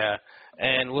 Yeah,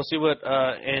 and we'll see what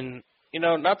in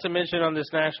not to mention on this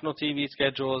national TV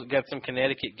schedule, got some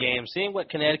Connecticut games. Seeing what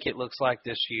Connecticut looks like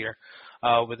this year,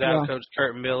 without Coach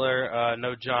Kurt Miller,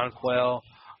 no John Quell,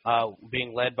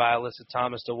 being led by Alyssa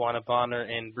Thomas, DeWanna Bonner,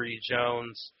 and Bree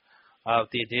Jones,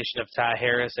 the addition of Ty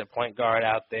Harris at point guard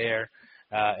out there,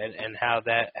 and how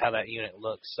that unit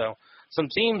looks. So some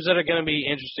teams that are going to be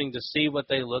interesting to see what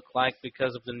they look like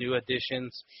because of the new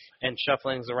additions and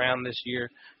shufflings around this year.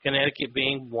 Connecticut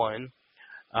being one.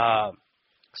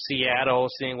 Seattle,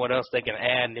 seeing what else they can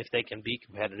add and if they can be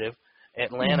competitive.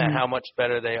 Atlanta, how much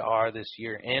better they are this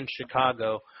year. And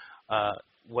Chicago,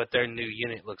 what their new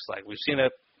unit looks like. We've seen a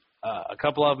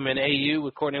couple of them in AU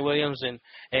with Courtney Williams and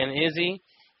Izzy.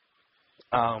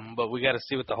 But we got to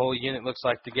see what the whole unit looks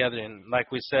like together. And like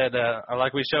we said,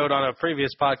 like we showed on a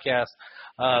previous podcast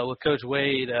with Coach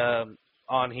Wade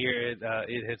on here,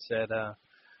 it had said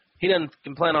he doesn't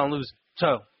plan on losing.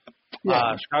 So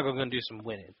Chicago going to do some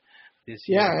winning this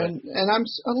year. Yeah, and I'm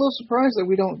a little surprised that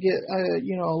we don't get a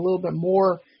little bit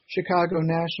more Chicago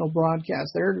national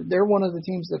broadcast. They're one of the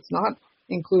teams that's not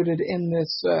included in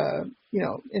this.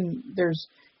 There's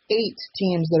 8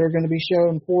 teams that are going to be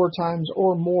shown 4 times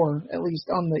or more, at least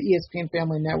on the ESPN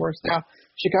family networks. Now,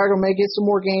 Chicago may get some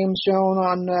more games shown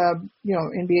on,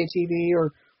 NBA TV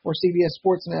or CBS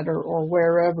Sportsnet or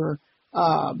wherever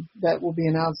that will be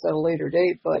announced at a later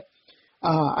date. But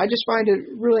I just find it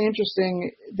really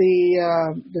interesting.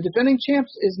 The defending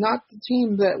champs is not the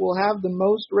team that will have the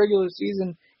most regular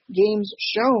season games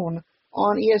shown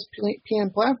on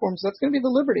ESPN platforms. That's going to be the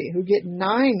Liberty, who get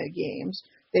 9 games.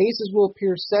 The Aces will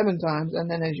appear 7 times, and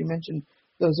then, as you mentioned,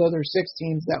 those other 6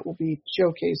 teams that will be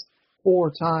showcased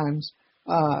 4 times,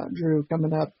 Drew,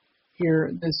 coming up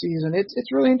here this season.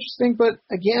 It's really interesting, but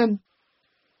again,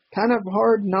 kind of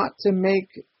hard not to make,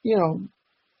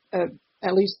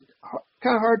 at least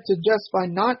kind of hard to justify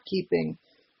not keeping,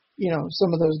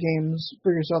 some of those games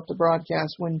for yourself to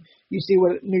broadcast when you see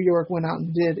what New York went out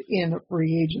and did in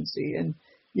free agency. And,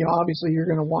 obviously you're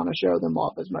going to want to show them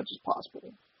off as much as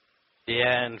possible.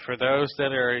 Yeah, and for those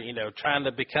that are, trying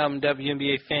to become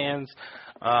WNBA fans,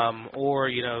 or,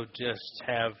 just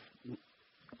have,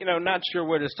 not sure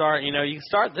where to start, you can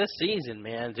start this season,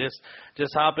 man.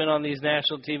 Just hop in on these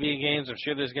national TV games. I'm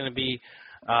sure there's going to be,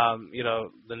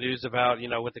 the news about,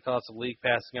 what the cost of League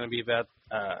Pass is going to be about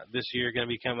this year, going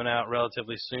to be coming out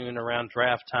relatively soon around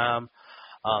draft time.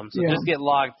 Just get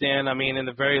locked in. I mean, in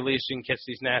the very least, you can catch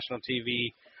these national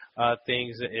TV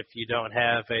things if you don't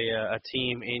have a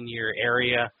team in your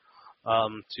area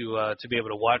to be able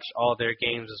to watch all their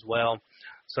games as well.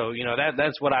 So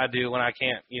that's what I do when I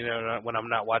can't, when I'm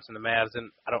not watching the Mavs,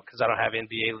 and because I don't have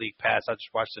NBA League Pass. I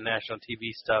just watch the national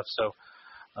TV stuff. So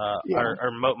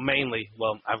mainly,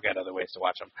 well, I've got other ways to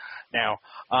watch them now.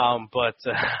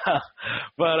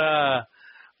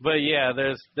 But yeah,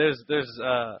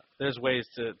 there's ways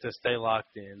to stay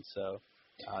locked in. So.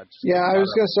 I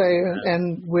was going to say,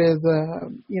 and with,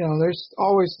 there's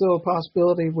always still a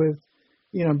possibility with,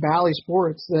 Bally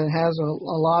Sports that has a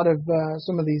lot of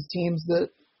some of these teams that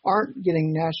aren't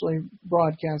getting nationally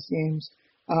broadcast games.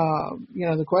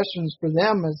 The questions for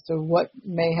them as to what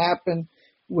may happen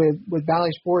with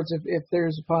Bally Sports if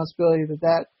there's a possibility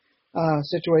that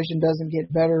situation doesn't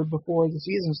get better before the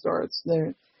season starts.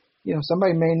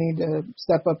 Somebody may need to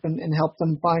step up and help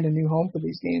them find a new home for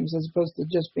these games as opposed to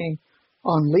just being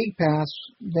on League Pass,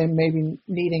 then maybe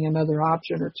needing another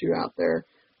option or two out there,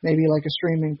 maybe like a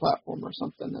streaming platform or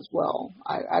something as well.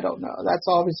 I don't know. That's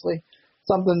obviously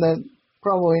something that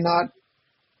probably not,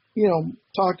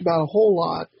 talked about a whole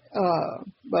lot,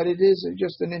 but it is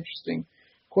just an interesting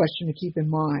question to keep in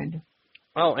mind.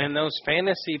 Oh, and those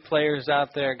fantasy players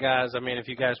out there, guys, I mean, if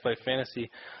you guys play fantasy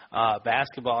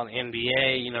basketball and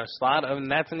NBA, slot, I mean,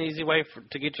 that's an easy way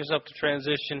to get yourself to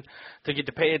transition, to get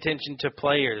to pay attention to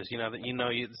players.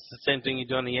 It's the same thing you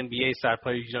do on the NBA side.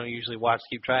 Players you don't usually watch,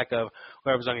 keep track of.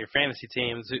 Whoever's on your fantasy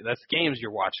teams, that's the games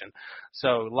you're watching.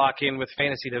 So lock in with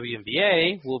Fantasy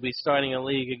WNBA. We'll be starting a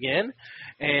league again,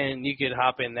 and you could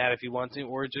hop in that if you want to,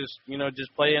 or just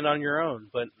play in on your own.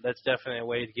 But that's definitely a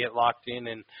way to get locked in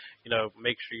and,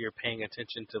 make sure you're paying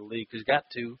attention to the league, because you got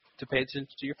to pay attention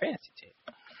to your fantasy team.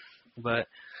 But,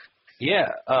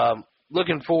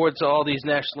 looking forward to all these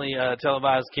nationally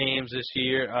televised games this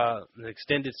year. An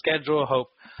extended schedule. Hope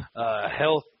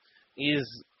health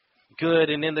is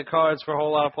good and in the cards for a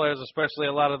whole lot of players, especially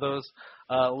a lot of those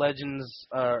legends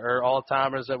or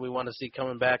all-timers that we want to see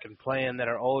coming back and playing that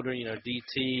are older.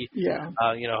 DT. Yeah.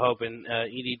 Hoping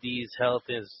EDD's health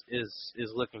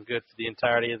is looking good for the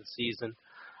entirety of the season.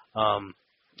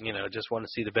 Just want to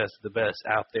see the best of the best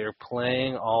out there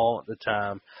playing all the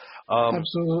time.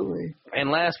 Absolutely. And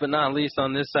last but not least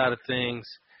on this side of things,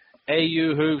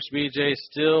 AU Hoops, BJ,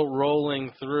 still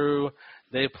rolling through.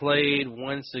 They played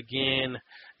once again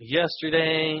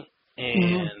yesterday,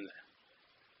 and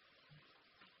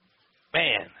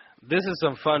man, this is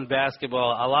some fun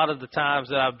basketball. A lot of the times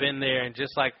that I've been there, and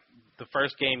just like the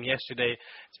first game yesterday,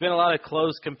 it's been a lot of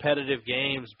close competitive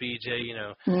games, BJ.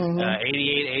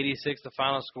 88-86, the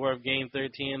final score of Game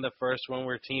 13. The first one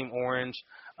where Team Orange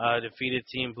defeated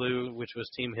Team Blue, which was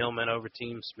Team Hillman over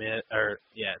Team Smith.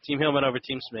 Team Hillman over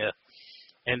Team Smith.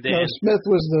 And then Smith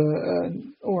was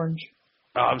the Orange.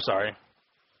 Oh, I'm sorry.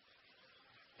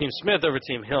 Team Smith over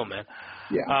Team Hillman.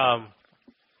 Yeah.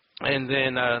 And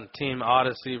then Team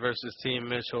Odyssey versus Team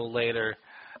Mitchell later.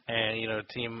 And,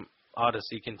 Team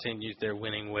Odyssey continues their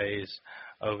winning ways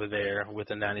over there with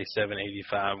a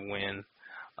 97-85 win.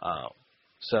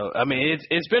 So, I mean,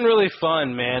 it's been really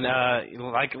fun, man.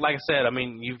 Like I said, I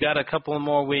mean, you've got a couple of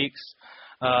more weeks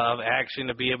of action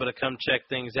to be able to come check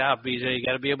things out, BJ. You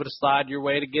got to be able to slide your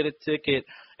way to get a ticket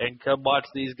and come watch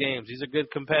these games. These are good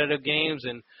competitive games,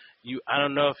 and I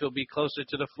don't know if you'll be closer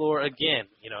to the floor again.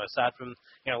 Aside from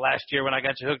last year when I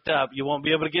got you hooked up, you won't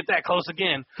be able to get that close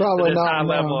again Probably to this not, high no.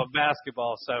 level of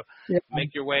basketball. So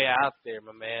make your way out there,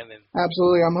 my man. And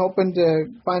Absolutely. I'm hoping to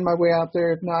find my way out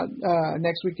there, if not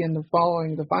next weekend, the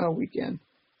final weekend.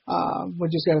 We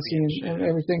just got to see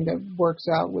everything that works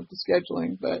out with the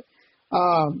scheduling. But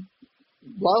love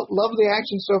the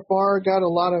action so far. Got a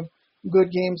lot of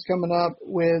good games coming up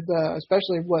with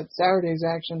especially what Saturday's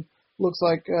action looks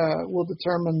like will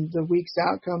determine the week's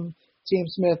outcome. Team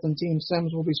Smith and Team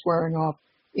Sims will be squaring off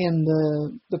in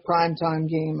the primetime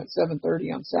game at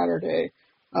 7:30 on Saturday,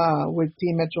 with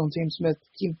Team Mitchell and Team Smith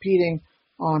competing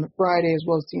on Friday, as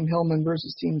well as Team Hillman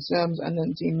versus Team Sims, and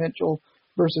then Team Mitchell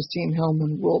versus Team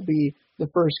Hillman will be the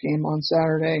first game on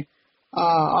Saturday.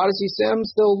 Odyssey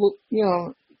Sims still,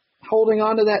 holding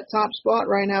on to that top spot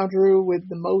right now, Drew, with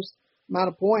the most amount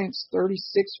of points,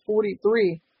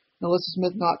 36-43. Melissa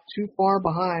Smith not too far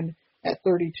behind at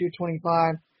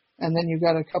 32-25. And then you've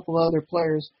got a couple other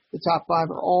players. The top five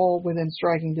are all within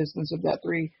striking distance of that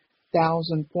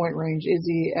 3,000-point range.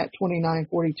 Izzy at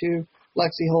 29-42,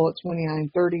 Lexi Hull at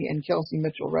 29-30, and Kelsey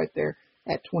Mitchell right there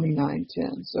at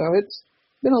 29-10. So it's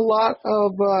been a lot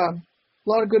of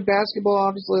good basketball,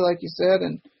 obviously, like you said,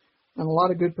 and a lot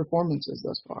of good performances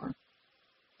thus far.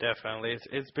 Definitely.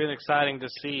 It's been exciting to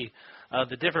see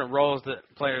the different roles that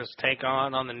players take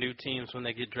on the new teams when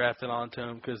they get drafted onto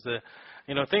them, because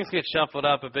things get shuffled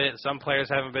up a bit. Some players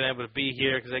haven't been able to be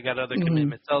here because they got other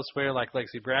commitments elsewhere, like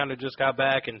Lexi Brown, who just got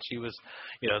back, and she was,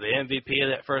 the MVP of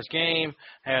that first game,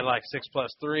 had like 6+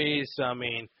 threes. So, I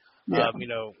mean,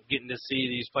 getting to see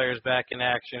these players back in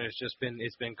action,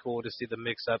 it's been cool to see the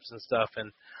mix-ups and stuff,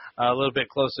 and a little bit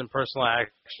close in personal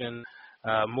action.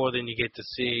 More than you get to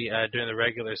see during the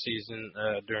regular season,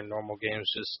 during normal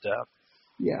games,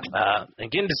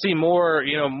 and getting to see more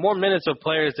minutes of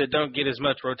players that don't get as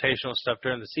much rotational stuff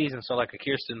during the season. So like a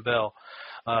Kirsten Bell,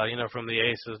 from the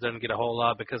Aces, doesn't get a whole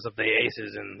lot because of the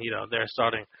Aces, and their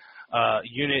starting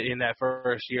unit in that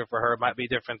first year for her might be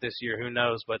different this year. Who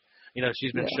knows? But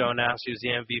she's been shown out. She was the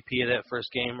MVP of that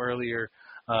first game earlier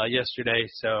yesterday.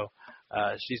 So.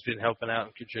 She's been helping out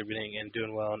and contributing and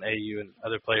doing well in AU, and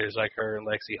other players like her and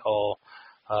Lexi Hull,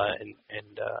 and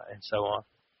so on.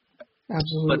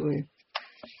 Absolutely.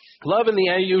 But loving the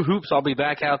AU hoops. I'll be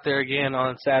back out there again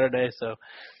on Saturday, so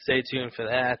stay tuned for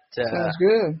that. Sounds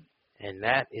good. And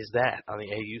that is that on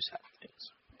the AU side of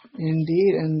things.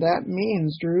 Indeed, and that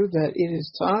means, Drew, that it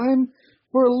is time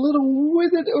for a little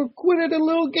with it or quit it, a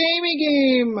little gamey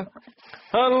game.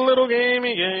 A little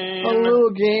gamey game. A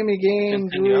little gamey game,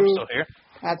 Continue. Drew. I'm still here.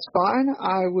 That's fine.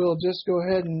 I will just go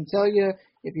ahead and tell you,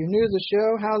 if you're new to the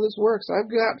show, how this works. I've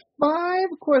got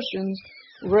 5 questions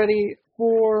ready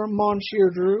for Monsieur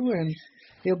Drew, and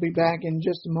he'll be back in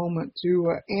just a moment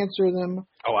to answer them.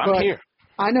 Oh, I'm here.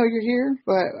 I know you're here,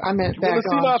 but I meant back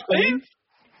on screen. Face?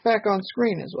 Back on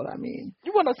screen is what I mean.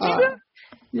 You want to see that?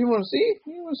 You want to see?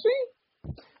 You want to see?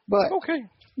 But, okay.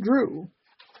 Drew,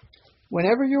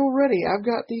 whenever you're ready, I've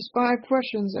got these 5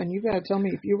 questions, and you got to tell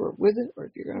me if you were with it or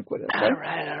if you're going to quit it. Okay? All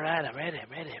right. I'm ready.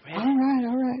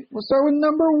 All right. We'll start with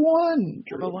number 1.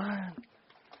 Drew. Number 1.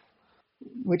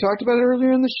 We talked about it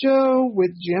earlier in the show.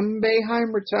 With Jim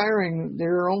Boeheim retiring,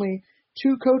 there are only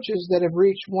 2 coaches that have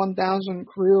reached 1,000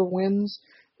 career wins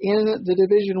in the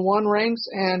Division I ranks,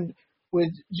 and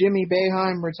with Jimmy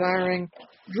Boeheim retiring,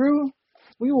 Drew,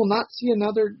 we will not see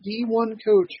another D1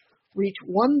 coach reach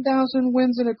 1,000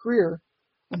 wins in a career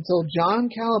until John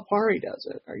Calipari does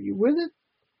it. Are you with it?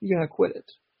 You're going to quit it.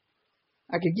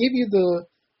 I could give you the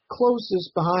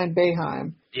closest behind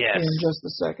Boeheim Yes. in just a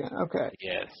second. Okay.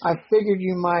 Yes. I figured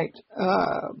you might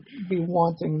be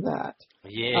wanting that.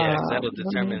 Yes, that will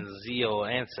determine Zio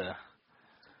answer.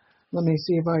 Let me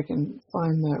see if I can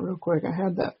find that real quick. I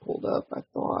had that pulled up, I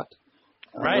thought.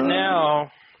 Right now,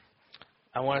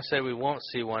 I want to say we won't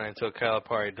see one until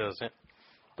Calipari does it.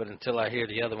 But until I hear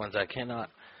the other ones, I cannot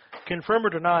confirm or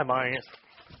deny my answer.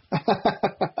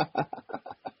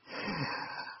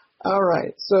 All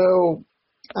right. So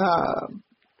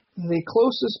the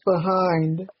closest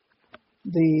behind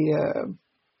Boeheim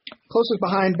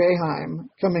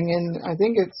coming in, I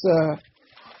think it's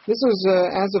this was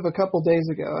as of a couple days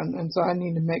ago, and so I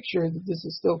need to make sure that this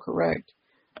is still correct.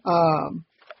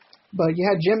 But you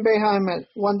had Jim Boeheim at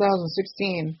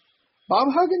 1,016. Bob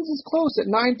Huggins is close at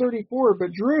 934,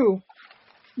 but Drew,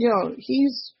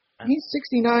 he's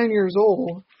 69 years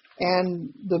old,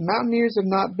 and the Mountaineers have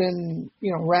not been,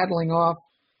 rattling off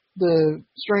the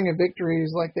string of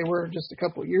victories like they were just a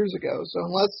couple of years ago. So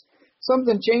unless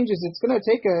something changes, it's going to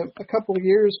take a couple of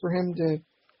years for him to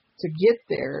get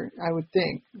there, I would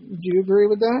think. Do you agree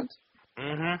with that?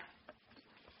 Mm-hmm.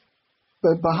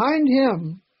 But behind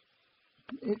him,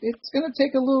 it's going to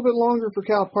take a little bit longer for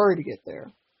Calipari to get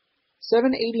there.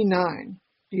 789.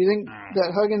 Do you think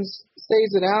that Huggins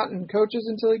stays it out and coaches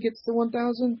until he gets to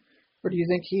 1,000? Or do you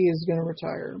think he is going to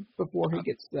retire before he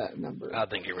gets to that number? I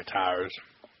think he retires.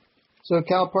 So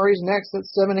Calipari's next at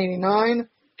 789.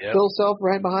 Yep. Bill Self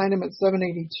right behind him at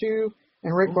 782.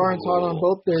 And Rick Barnes hot on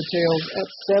both their tails at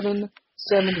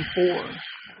 774.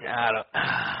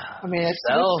 I mean, it's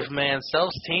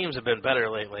Self's teams have been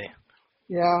better lately.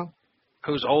 Yeah.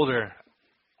 Who's older?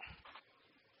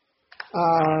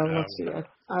 Let's see.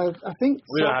 I think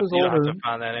Self is older. You don't have to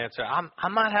find that answer. I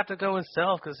might have to go with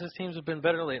Self because his teams have been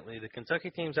better lately. The Kentucky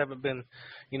teams haven't been,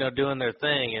 doing their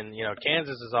thing, and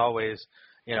Kansas is always,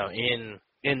 in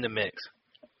the mix.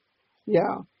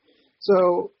 Yeah.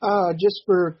 So just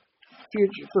for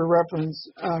reference,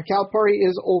 Calipari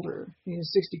is older. He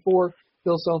is 64.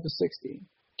 Bill Self is 60.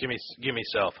 Give me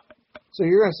Self. So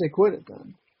you're gonna say quit it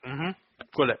then? Mm-hmm.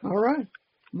 Quit it. All right.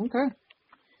 Okay.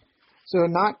 So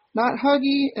not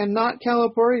Huggy and not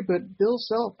Calipari, but Bill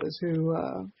Self is who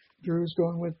Drew's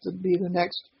going with to be the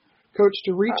next coach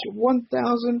to reach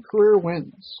 1,000 career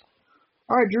wins.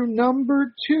 All right, Drew,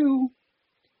 number 2.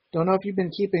 Don't know if you've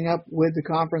been keeping up with the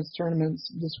conference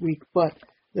tournaments this week, but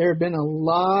there have been a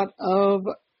lot of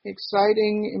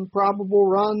exciting, improbable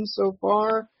runs so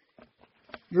far.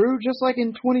 Drew, just like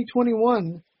in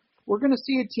 2021, we're going to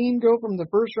see a team go from the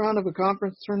first round of a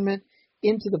conference tournament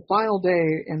into the final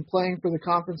day and playing for the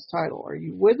conference title. Are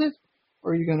you with it,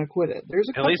 or are you going to quit it? There's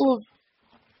a couple of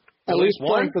at least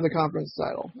playing one? for the conference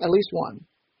title. At least one.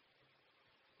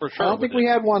 For sure. I don't think we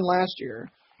had one last year.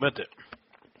 With it.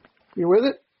 You with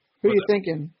it? Who are you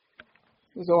thinking?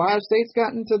 Because Ohio State's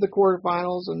gotten to the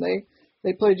quarterfinals, and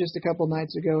they played just a couple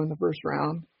nights ago in the first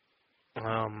round.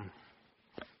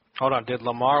 Hold on. Did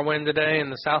Lamar win today in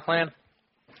the Southland?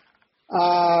 No,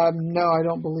 I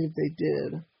don't believe they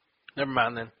did. Never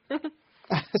mind then.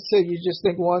 So you just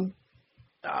think one?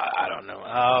 I don't know.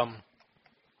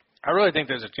 I really think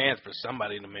there's a chance for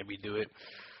somebody to maybe do it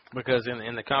because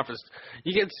in the conference,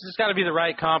 it's just got to be the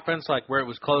right conference, like where it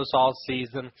was close all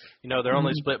season. They're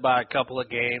only split by a couple of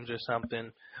games or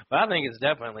something. But I think it's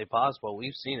definitely possible.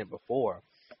 We've seen it before.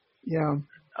 Yeah.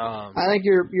 I think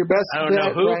your best bet I don't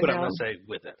know who, right but now, I'm going to say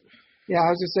with it. Yeah,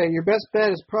 I was going to say your best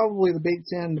bet is probably the Big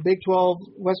Ten. The Big 12,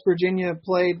 West Virginia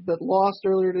played but lost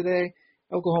earlier today.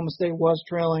 Oklahoma State was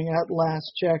trailing at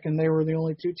last check, and they were the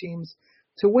only two teams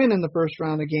to win in the first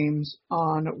round of games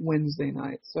on Wednesday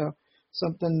night. So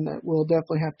something that we'll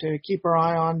definitely have to keep our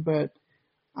eye on, but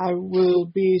I will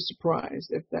be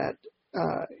surprised if that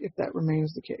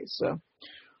remains the case. So, all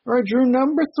right, Drew,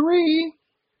 number 3.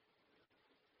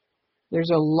 There's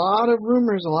a lot of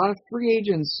rumors, a lot of free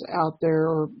agents out there,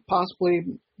 or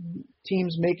possibly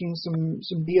teams making some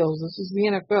deals. This is the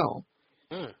NFL.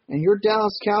 And your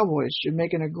Dallas Cowboys should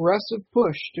make an aggressive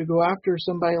push to go after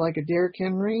somebody like a Derrick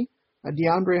Henry, a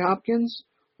DeAndre Hopkins,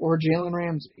 or Jalen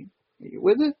Ramsey. Are you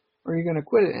with it, or are you going to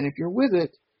quit it? And if you're with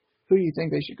it, who do you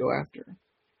think they should go after?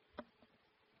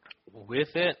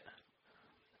 With it,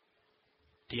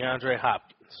 DeAndre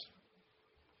Hopkins.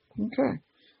 Okay.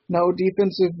 No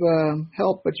defensive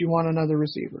help, but you want another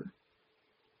receiver.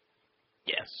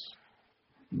 Yes.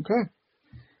 Okay.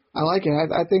 I like it.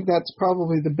 I think that's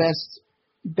probably the best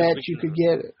bet you could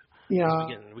get. We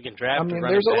can draft.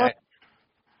 There's a lot.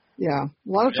 Yeah, a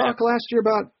lot of talk last year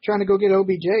about trying to go get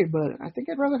OBJ, but I think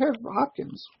I'd rather have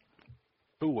Hopkins.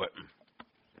 Who wouldn't?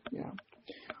 Yeah.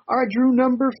 All right, Drew,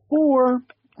 number 4.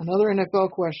 Another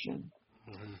NFL question.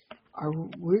 are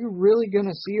we really going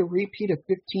to see a repeat of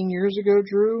 15 years ago,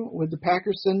 Drew, with the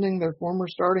Packers sending their former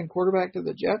starting quarterback to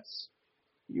the Jets?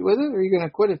 You with it, or are you going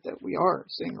to quit it that we are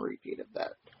seeing a repeat of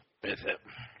that? With it.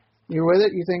 You're with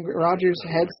it? You think Rodgers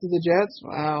heads to the Jets?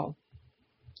 Wow.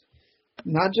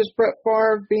 Not just Brett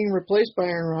Favre being replaced by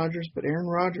Aaron Rodgers, but Aaron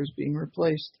Rodgers being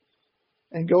replaced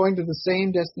and going to the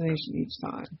same destination each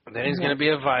time. Then he's going to be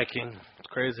a Viking. It's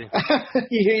crazy.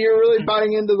 You're really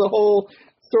buying into the whole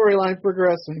storyline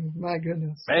progressing. My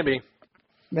goodness. Maybe.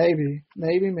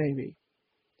 Maybe.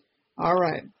 All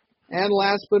right. And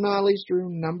last but not least, Drew,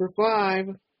 number 5.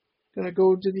 Going to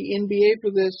go to the NBA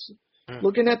for this.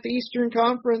 Looking at the Eastern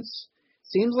Conference,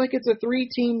 seems like it's a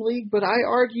 3-team league, but I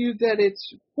argue that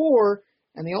it's 4,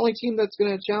 and the only team that's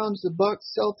going to challenge the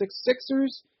Bucks, Celtics,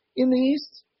 Sixers in the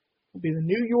East will be the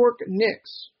New York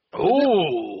Knicks.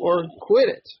 Ooh. Or quit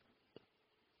it.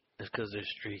 It's because they're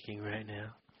streaking right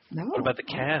now. No. What about the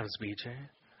Cavs, BJ?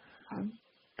 You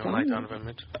don't like Donovan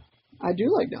Mitchell? I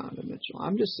do like Donovan Mitchell.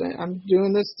 I'm just saying, I'm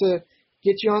doing this to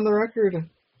get you on the record.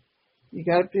 You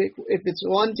got to pick if it's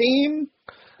one team.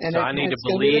 And so I need to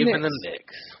believe in the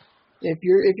Knicks. If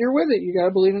you're with it, you got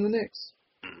to believe in the Knicks.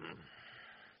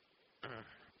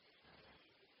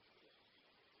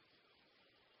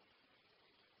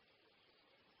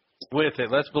 With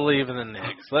it, let's believe in the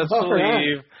Knicks. Let's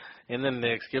believe in the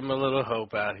Knicks. Give them a little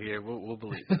hope out here. We'll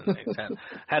believe in the Knicks.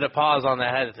 Had to pause on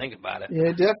that. Had to think about it.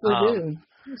 Yeah, definitely did.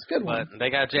 It's a good one. But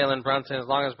they got Jalen Brunson. As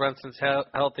long as Brunson's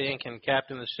healthy and can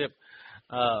captain the ship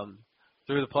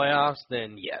through the playoffs,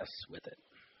 then yes, with it.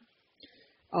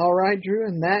 All right, Drew,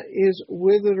 and that is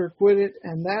With It or Quit It,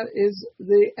 and that is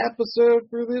the episode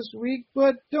for this week.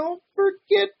 But don't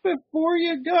forget, before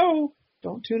you go,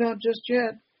 don't tune out just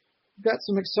yet. We've got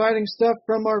some exciting stuff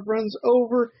from our friends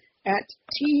over at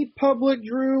TeePublic.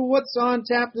 Drew, what's on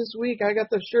tap this week? I got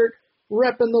the shirt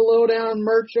repping the Lowdown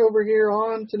merch over here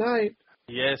on tonight.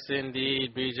 Yes,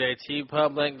 indeed, BJ.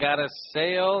 TeePublic got a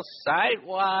sale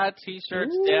site-wide.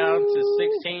 T-shirts down to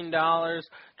 $16.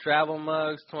 Travel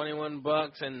mugs,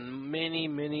 $21, and many,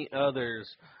 many others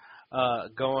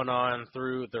going on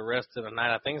through the rest of the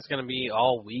night. I think it's going to be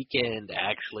all weekend,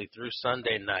 actually, through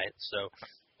Sunday night. So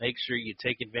make sure you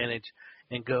take advantage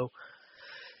and go.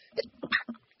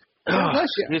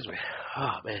 Excuse me.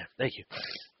 Oh, man, thank you.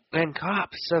 And cop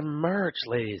some merch,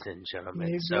 ladies and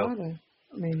gentlemen.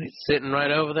 It's sitting right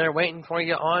over there waiting for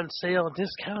you on sale,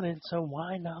 discounted, so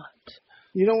why not?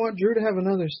 You don't want Drew to have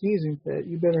another sneezing fit.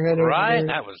 You better head over there. Right?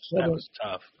 That was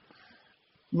tough.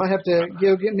 Might have to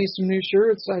go get me some new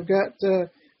shirts. I've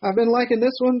been liking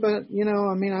this one, but,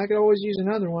 I could always use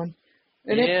another one.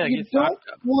 And yeah, if you don't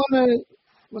want to,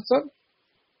 what's up?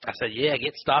 I said, yeah,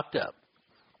 get stocked up.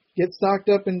 Get stocked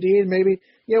up indeed. Maybe,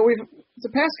 the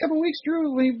past couple of weeks,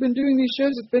 Drew, we've been doing these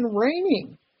shows. It's been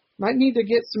raining. Might need to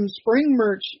get some spring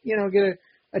merch, get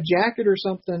a jacket or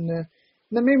something.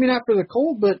 Maybe not for the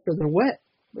cold, but for the wet,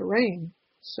 the rain.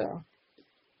 So,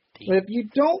 but if you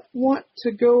don't want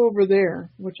to go over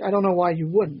there, which I don't know why you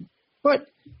wouldn't, but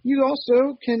you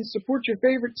also can support your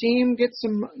favorite team, get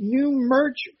some new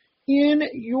merch in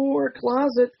your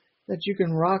closet that you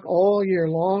can rock all year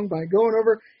long by going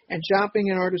over and shopping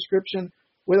in our description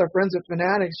with our friends at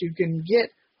Fanatics. You can get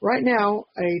right now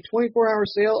a 24-hour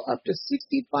sale up to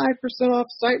 65% off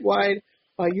site-wide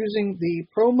by using the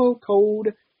promo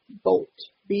code BOLT,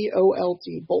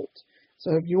 B-O-L-T, BOLT.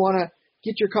 So if you want to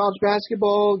get your college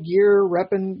basketball gear,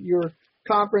 repping your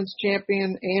conference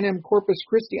champion A&M Corpus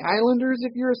Christi Islanders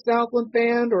if you're a Southland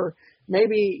fan, or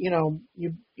maybe,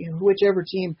 whichever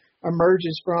team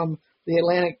emerges from the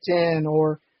Atlantic 10,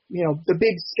 or, the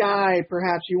Big Sky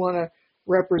perhaps you want to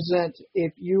represent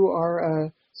if you are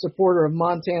a supporter of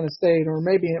Montana State, or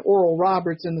maybe an Oral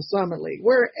Roberts in the Summit League.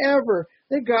 Wherever,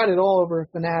 they've got it all over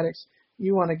at Fanatics.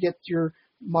 You want to get your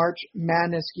March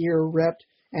Madness gear repped.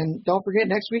 And don't forget,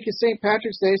 next week is St.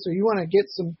 Patrick's Day, so you want to get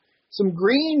some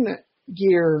green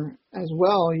gear as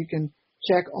well. You can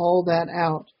check all that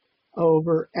out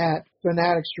over at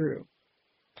Fanatics, Drew.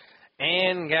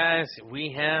 And, guys,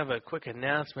 we have a quick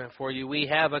announcement for you. We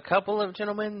have a couple of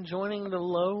gentlemen joining the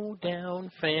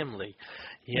Lowdown family.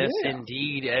 Yes,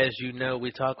 indeed. As you know,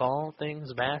 we talk all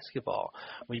things basketball.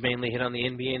 We mainly hit on the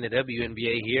NBA and the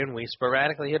WNBA here, and we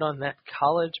sporadically hit on that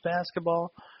college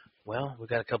basketball. Well, we've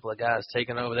got a couple of guys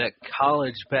taking over that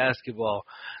college basketball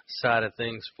side of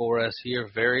things for us here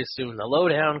very soon. The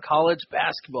Lowdown College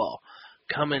Basketball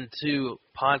coming to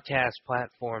podcast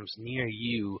platforms near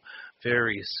you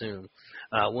very soon.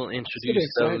 We'll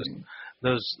introduce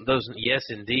those yes,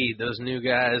 indeed, those new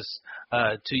guys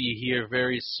to you here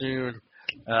very soon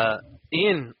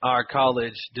in our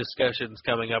college discussions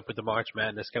coming up with the March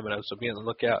Madness coming up. So be on the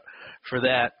lookout for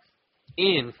that.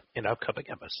 in an upcoming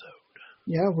episode.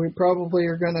 Yeah, we probably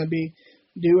are going to be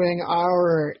doing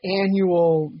our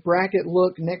annual bracket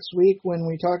look next week when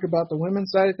we talk about the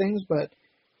women's side of things, but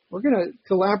we're going to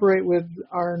collaborate with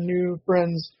our new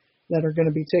friends that are going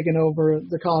to be taking over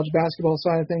the college basketball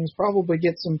side of things, probably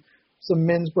get some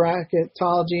men's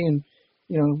bracketology, and,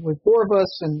 you know, with four of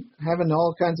us and having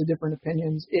all kinds of different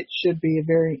opinions, it should be a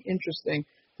very interesting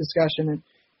discussion. And,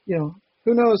 you know,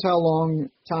 who knows how long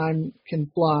time can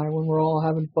fly when we're all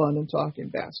having fun and talking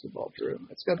basketball, Drew.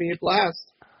 It's going to be a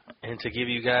blast. And to give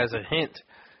you guys a hint,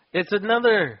 it's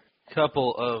another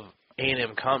couple of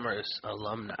A&M Commerce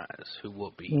alumni who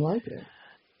will be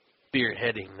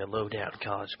spearheading the Lowdown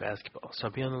College Basketball. So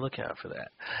be on the lookout for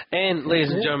that. And,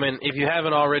 ladies and gentlemen, if you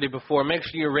haven't already before, make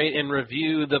sure you rate and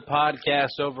review the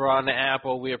podcast over on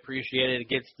Apple. We appreciate it. It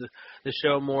gets the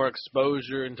show more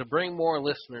exposure and to bring more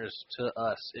listeners to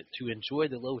us to enjoy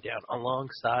the Lowdown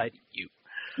alongside you.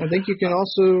 I think you can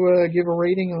also give a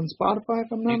rating on Spotify,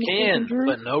 if I'm not mistaken, Drew.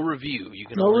 But no review. You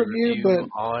can no only review, but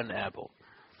on on Apple.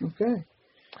 Okay.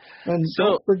 And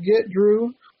don't forget,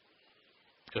 Drew.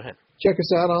 Go ahead. Check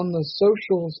us out on the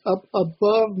socials up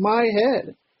above my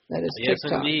head. That is yes,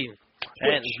 TikTok. Indeed.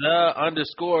 At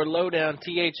 _lowdown,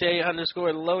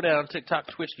 THA_lowdown, TikTok,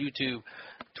 Twitch, YouTube,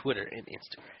 Twitter, and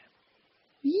Instagram.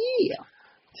 Yeah.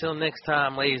 Till next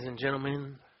time, ladies and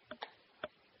gentlemen.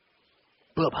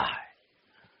 Bye-bye.